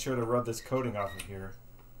have to make sure to rub this coating off of here.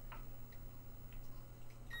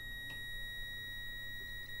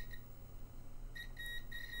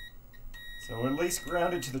 So we're at least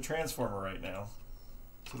grounded to the transformer right now.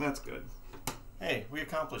 So that's good. Hey, we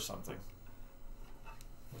accomplished something.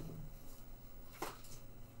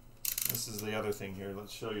 This is the other thing here.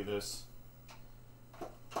 Let's show you this.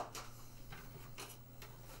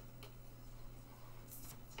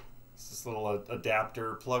 It's this little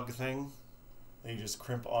adapter plug thing. You just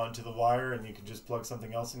crimp onto the wire and you can just plug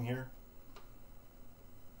something else in here.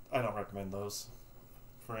 I don't recommend those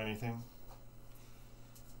for anything.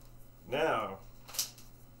 Now,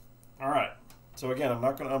 all right. So again, I'm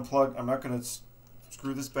not going to unplug. I'm not going to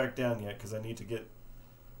screw this back down yet because I need to get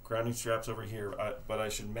grounding straps over here. But I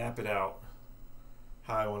should map it out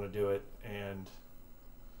how I want to do it. And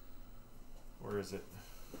where is it?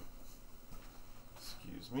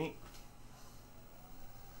 Excuse me.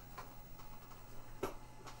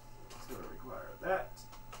 That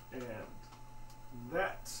and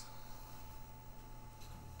that.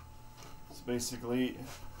 So basically,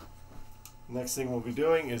 next thing we'll be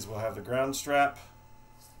doing is we'll have the ground strap,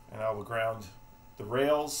 and I will ground the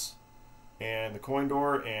rails and the coin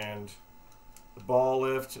door and the ball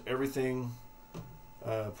lift, everything,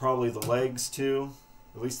 probably the legs too,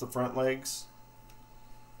 at least the front legs.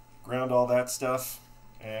 Ground all that stuff,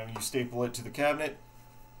 and you staple it to the cabinet.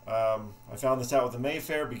 I found this out with the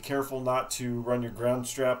Mayfair. Be careful not to run your ground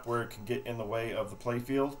strap where it can get in the way of the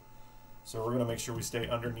playfield. So we're going to make sure we stay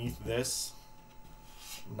underneath this,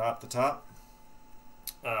 not the top.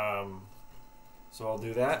 So I'll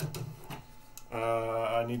do that.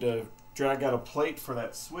 I need to drag out a plate for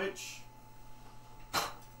that switch.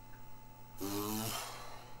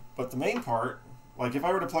 But the main part, like if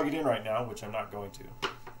I were to plug it in right now, which I'm not going to,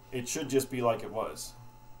 it should just be like it was.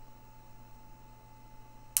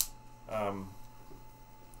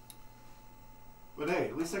 But hey,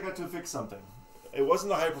 at least I got to fix something. It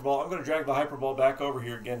wasn't the Hyperball. I'm going to drag the Hyperball back over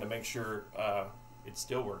here again to make sure it's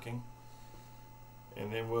still working.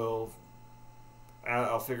 And then we'll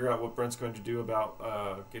I'll figure out what Brent's going to do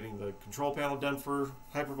about getting the control panel done for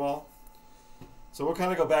Hyperball. So we'll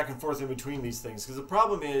kind of go back and forth in between these things, because the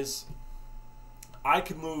problem is I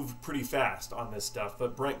can move pretty fast on this stuff,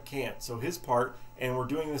 but Brent can't. So his part, and we're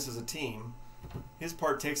doing this as a team, his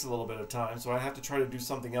part takes a little bit of time, so I have to try to do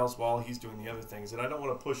something else while he's doing the other things. And I don't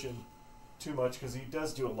want to push him too much because he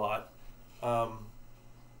does do a lot.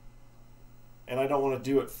 And I don't want to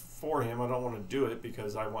do it for him. I don't want to do it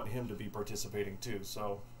because I want him to be participating too.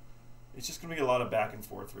 So it's just going to be a lot of back and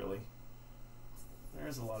forth, really.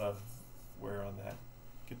 There's a lot of wear on that.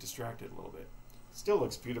 Get distracted a little bit. Still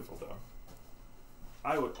looks beautiful though.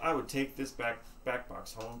 I would take this back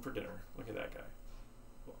box home for dinner. Look at that guy.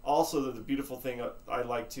 Also, the beautiful thing I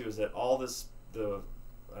like too is that all the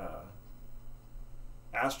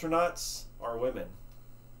astronauts are women.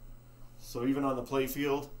 So even on the play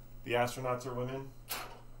field, the astronauts are women.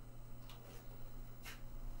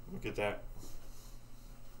 Look at that.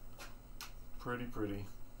 Pretty, pretty.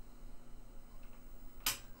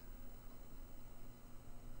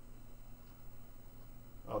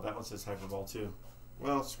 Oh, that one says Hyperball too.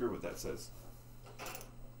 Well, screw what that says.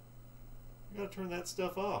 You gotta turn that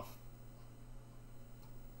stuff off.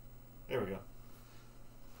 There we go.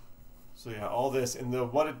 So yeah, all this, and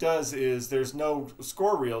what it does is there's no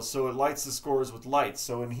score reels, so it lights the scores with lights.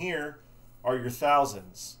 So in here are your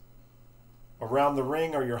thousands. Around the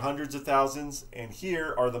ring are your hundreds of thousands, and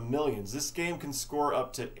here are the millions. This game can score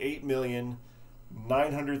up to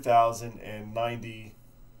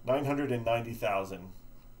 8,900,090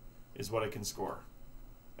 is what it can score.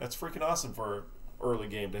 That's freaking awesome for an early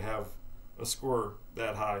game to have a score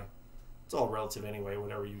that high. It's all relative anyway,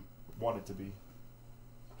 whatever you want it to be.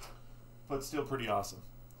 But still pretty awesome.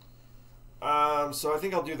 So I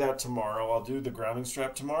think I'll do that tomorrow. I'll do the grounding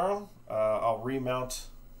strap tomorrow. I'll remount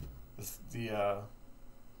the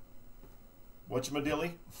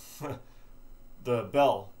whatchamadilly? The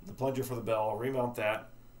bell, the plunger for the bell. I'll remount that.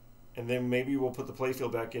 And then maybe we'll put the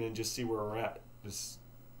playfield back in and just see where we're at. Just,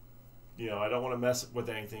 I don't want to mess with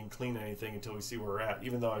anything, clean anything until we see where we're at,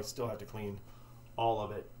 even though I still have to clean all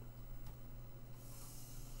of it.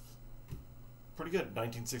 Pretty good,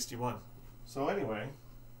 1961. So anyway,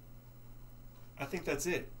 I think that's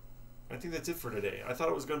it. I think that's it for today. I thought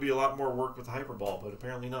it was going to be a lot more work with the Hyperball, but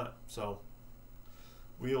apparently not. So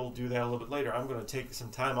we'll do that a little bit later. I'm going to take some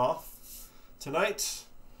time off tonight,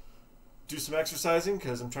 do some exercising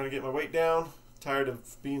because I'm trying to get my weight down. Tired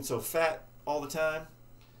of being so fat all the time.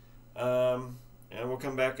 And we'll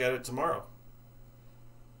come back at it tomorrow.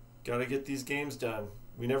 Got to get these games done.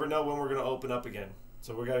 We never know when we're going to open up again.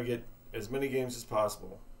 So we got to get as many games as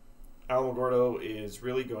possible. Alamogordo is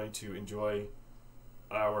really going to enjoy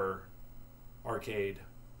our arcade,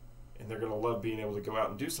 and they're going to love being able to go out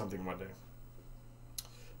and do something one day.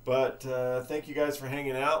 But thank you guys for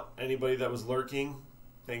hanging out. Anybody that was lurking,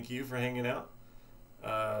 thank you for hanging out.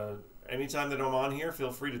 Anytime that I'm on here,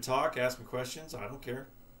 feel free to talk, ask me questions. I don't care.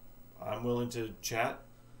 I'm willing to chat.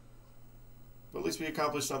 But at least we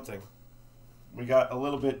accomplished something. We got a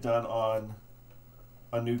little bit done on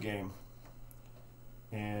a new game.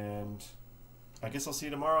 And I guess I'll see you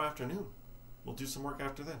tomorrow afternoon. We'll do some work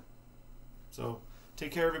after then. So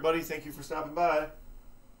take care, everybody. Thank you for stopping by.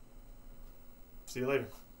 See you later.